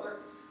one another.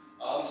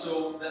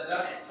 So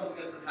that's something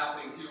that's been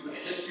happening too. But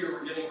this year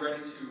we're getting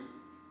ready to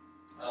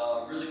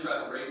really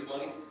try to raise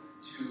money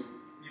to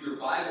either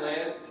buy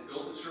land and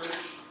build the church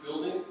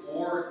building,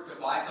 or to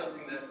buy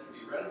something that can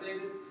be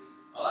renovated.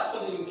 That's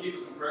something you can keep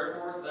us in prayer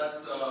for.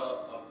 That's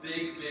a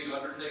big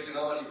undertaking. I'm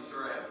not even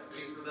sure I have the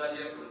faith for that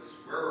yet, but it's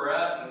where we're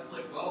at, and it's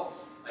like, well,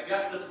 I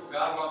guess that's what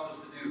God wants us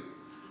to do.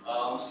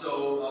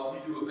 So we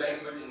do a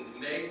banquet in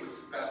May, which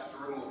Pastor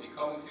Jordan will be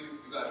coming to.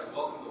 You guys are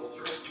welcome. The whole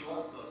church, if you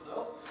want, let us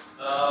know.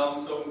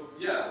 So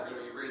yeah, we're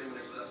going to be raising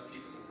money for that, so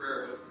keep us in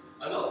prayer.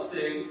 But another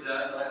thing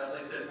that, as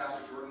I said,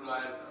 Pastor Jordan and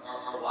I,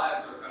 our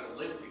lives are kind of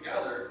linked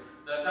together.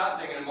 That's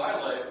happening in my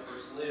life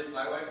personally, is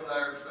my wife and I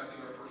are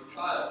expecting our first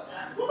child.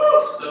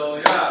 So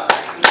yeah,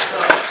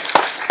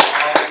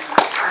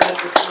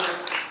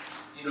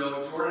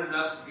 Jordan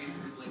asked me, he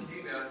was like,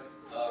 "Hey man,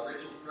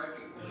 Rachel's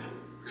pregnant." I'm like,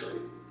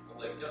 "Really?" I'm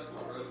like, "Guess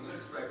what, bro? This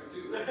is pregnant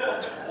too." 1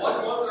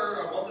 month or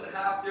a month and a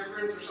half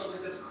difference or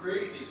something that's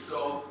crazy.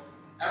 So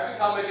every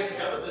time I get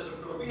together,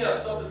 we have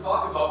stuff to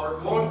talk about. We're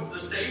going through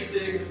the same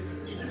things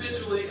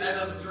individually and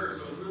as a church,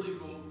 so it's really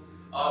cool.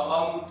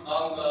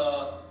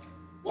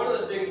 One of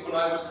the things when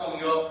I was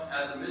coming up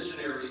as a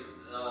missionary,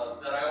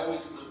 that I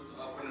always was,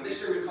 when a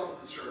missionary would come to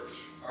the church,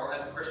 or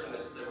as a Christian I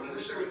should say, when a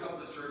missionary would come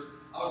to the church,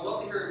 I would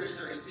love to hear a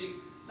missionary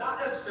speak, not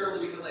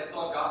necessarily because I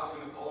thought God was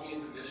going to call me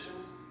into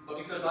missions, but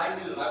because I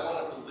knew that I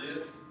wanted to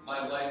live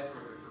my life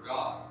for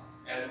God.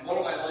 And one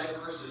of my life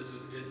verses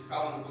is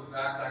found in the book of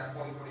Acts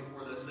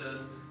 20:24, that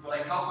says, "But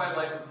I count my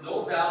life of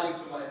no value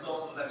to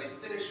myself, so that I may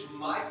finish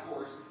my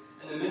course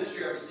and the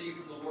ministry I received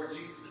from the Lord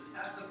Jesus to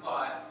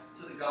testify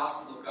to the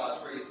gospel of God's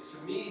grace." To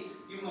me,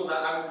 even though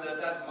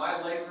that's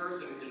my life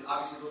verse, and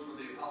obviously those were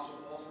the Apostle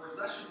Paul's words,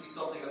 that should be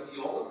something that we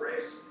all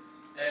embrace,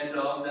 and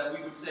that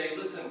we would say,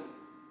 listen,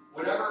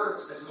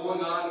 whatever is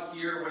going on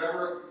here,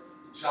 whatever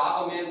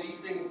job I'm in, these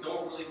things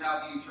don't really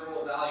have the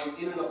eternal value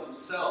in and of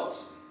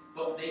themselves,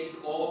 but they can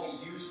all be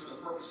used for the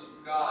purposes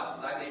of God,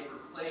 so that I may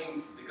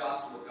proclaim the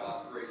gospel of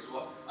God's grace.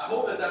 So I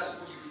hope that that's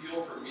what you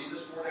feel for me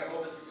this morning. I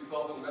hope that's what you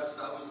felt in the message.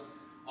 I was,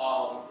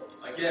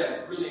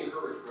 again, really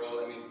encouraged,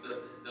 bro. I mean,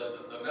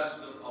 the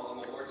message on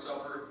the Lord's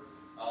Supper.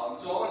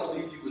 So I want to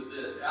leave you with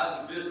this. As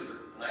a visitor,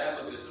 and I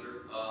am a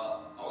visitor, I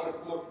want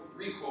to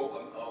re-quote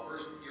a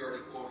verse that he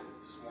already quoted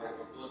this morning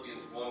from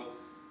Philippians 1,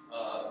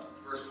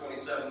 verse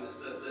 27, that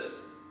says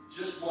this: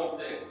 "Just one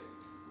thing,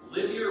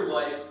 live your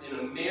life in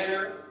a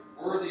manner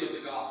worthy of the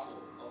gospel.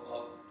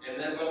 And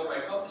then whether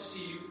I come to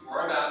see you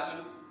or I'm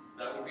absent,"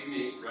 that will be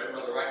me, right?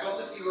 "Whether I come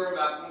to see you or I'm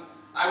absent,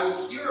 I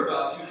will hear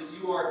about you, that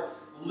you are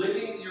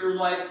living your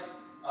life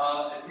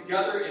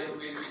together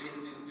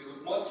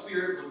with one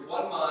spirit, with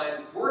one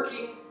mind,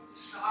 working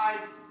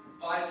side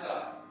by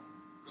side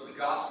for the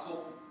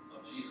gospel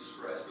of Jesus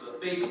Christ, for the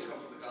faith that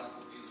comes from the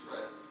gospel of Jesus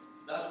Christ."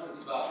 That's what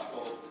it's about.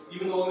 So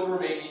even though I'm in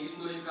Romania, even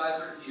though you guys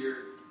are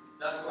here,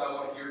 that's what I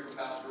want to hear from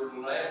Pastor Jordan.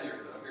 And I am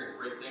here. I'm hearing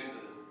great things,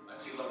 and I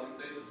see a lot of new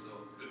faces, so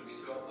good to meet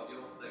you all. Love you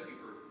all. Thank you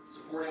for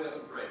supporting us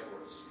and praying for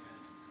us.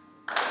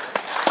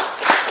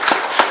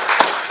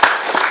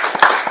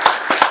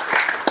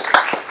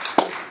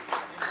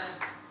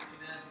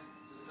 Amen.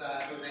 Just so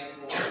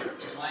thankful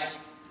for Mike.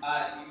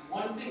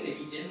 One thing that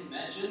he didn't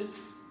mention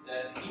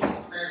that he needs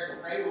prayers to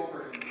pray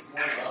over him this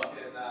morning,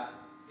 because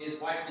his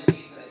wife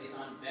Denisa is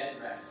on bed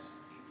rest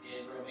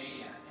in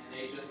Romania, and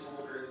they just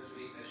told her this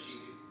week that she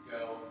could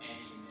go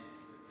any minute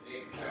with the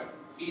baby. So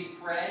he's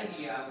praying.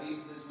 He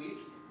leaves this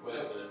week.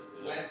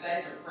 Wednesday,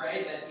 so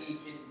pray that he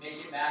can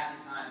make it back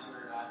in time for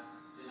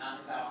to not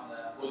miss out on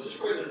the... Well, just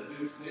pray that the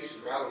dude's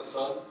conditions around the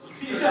sun.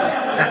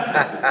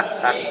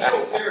 Yeah. He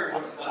don't care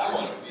what I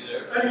want to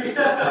So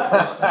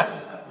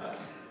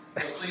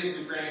please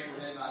be praying for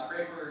him.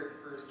 Pray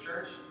for his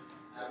church.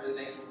 I'm really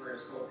thankful for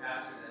his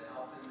co-pastor that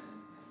helps him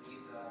and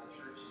leads the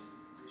church.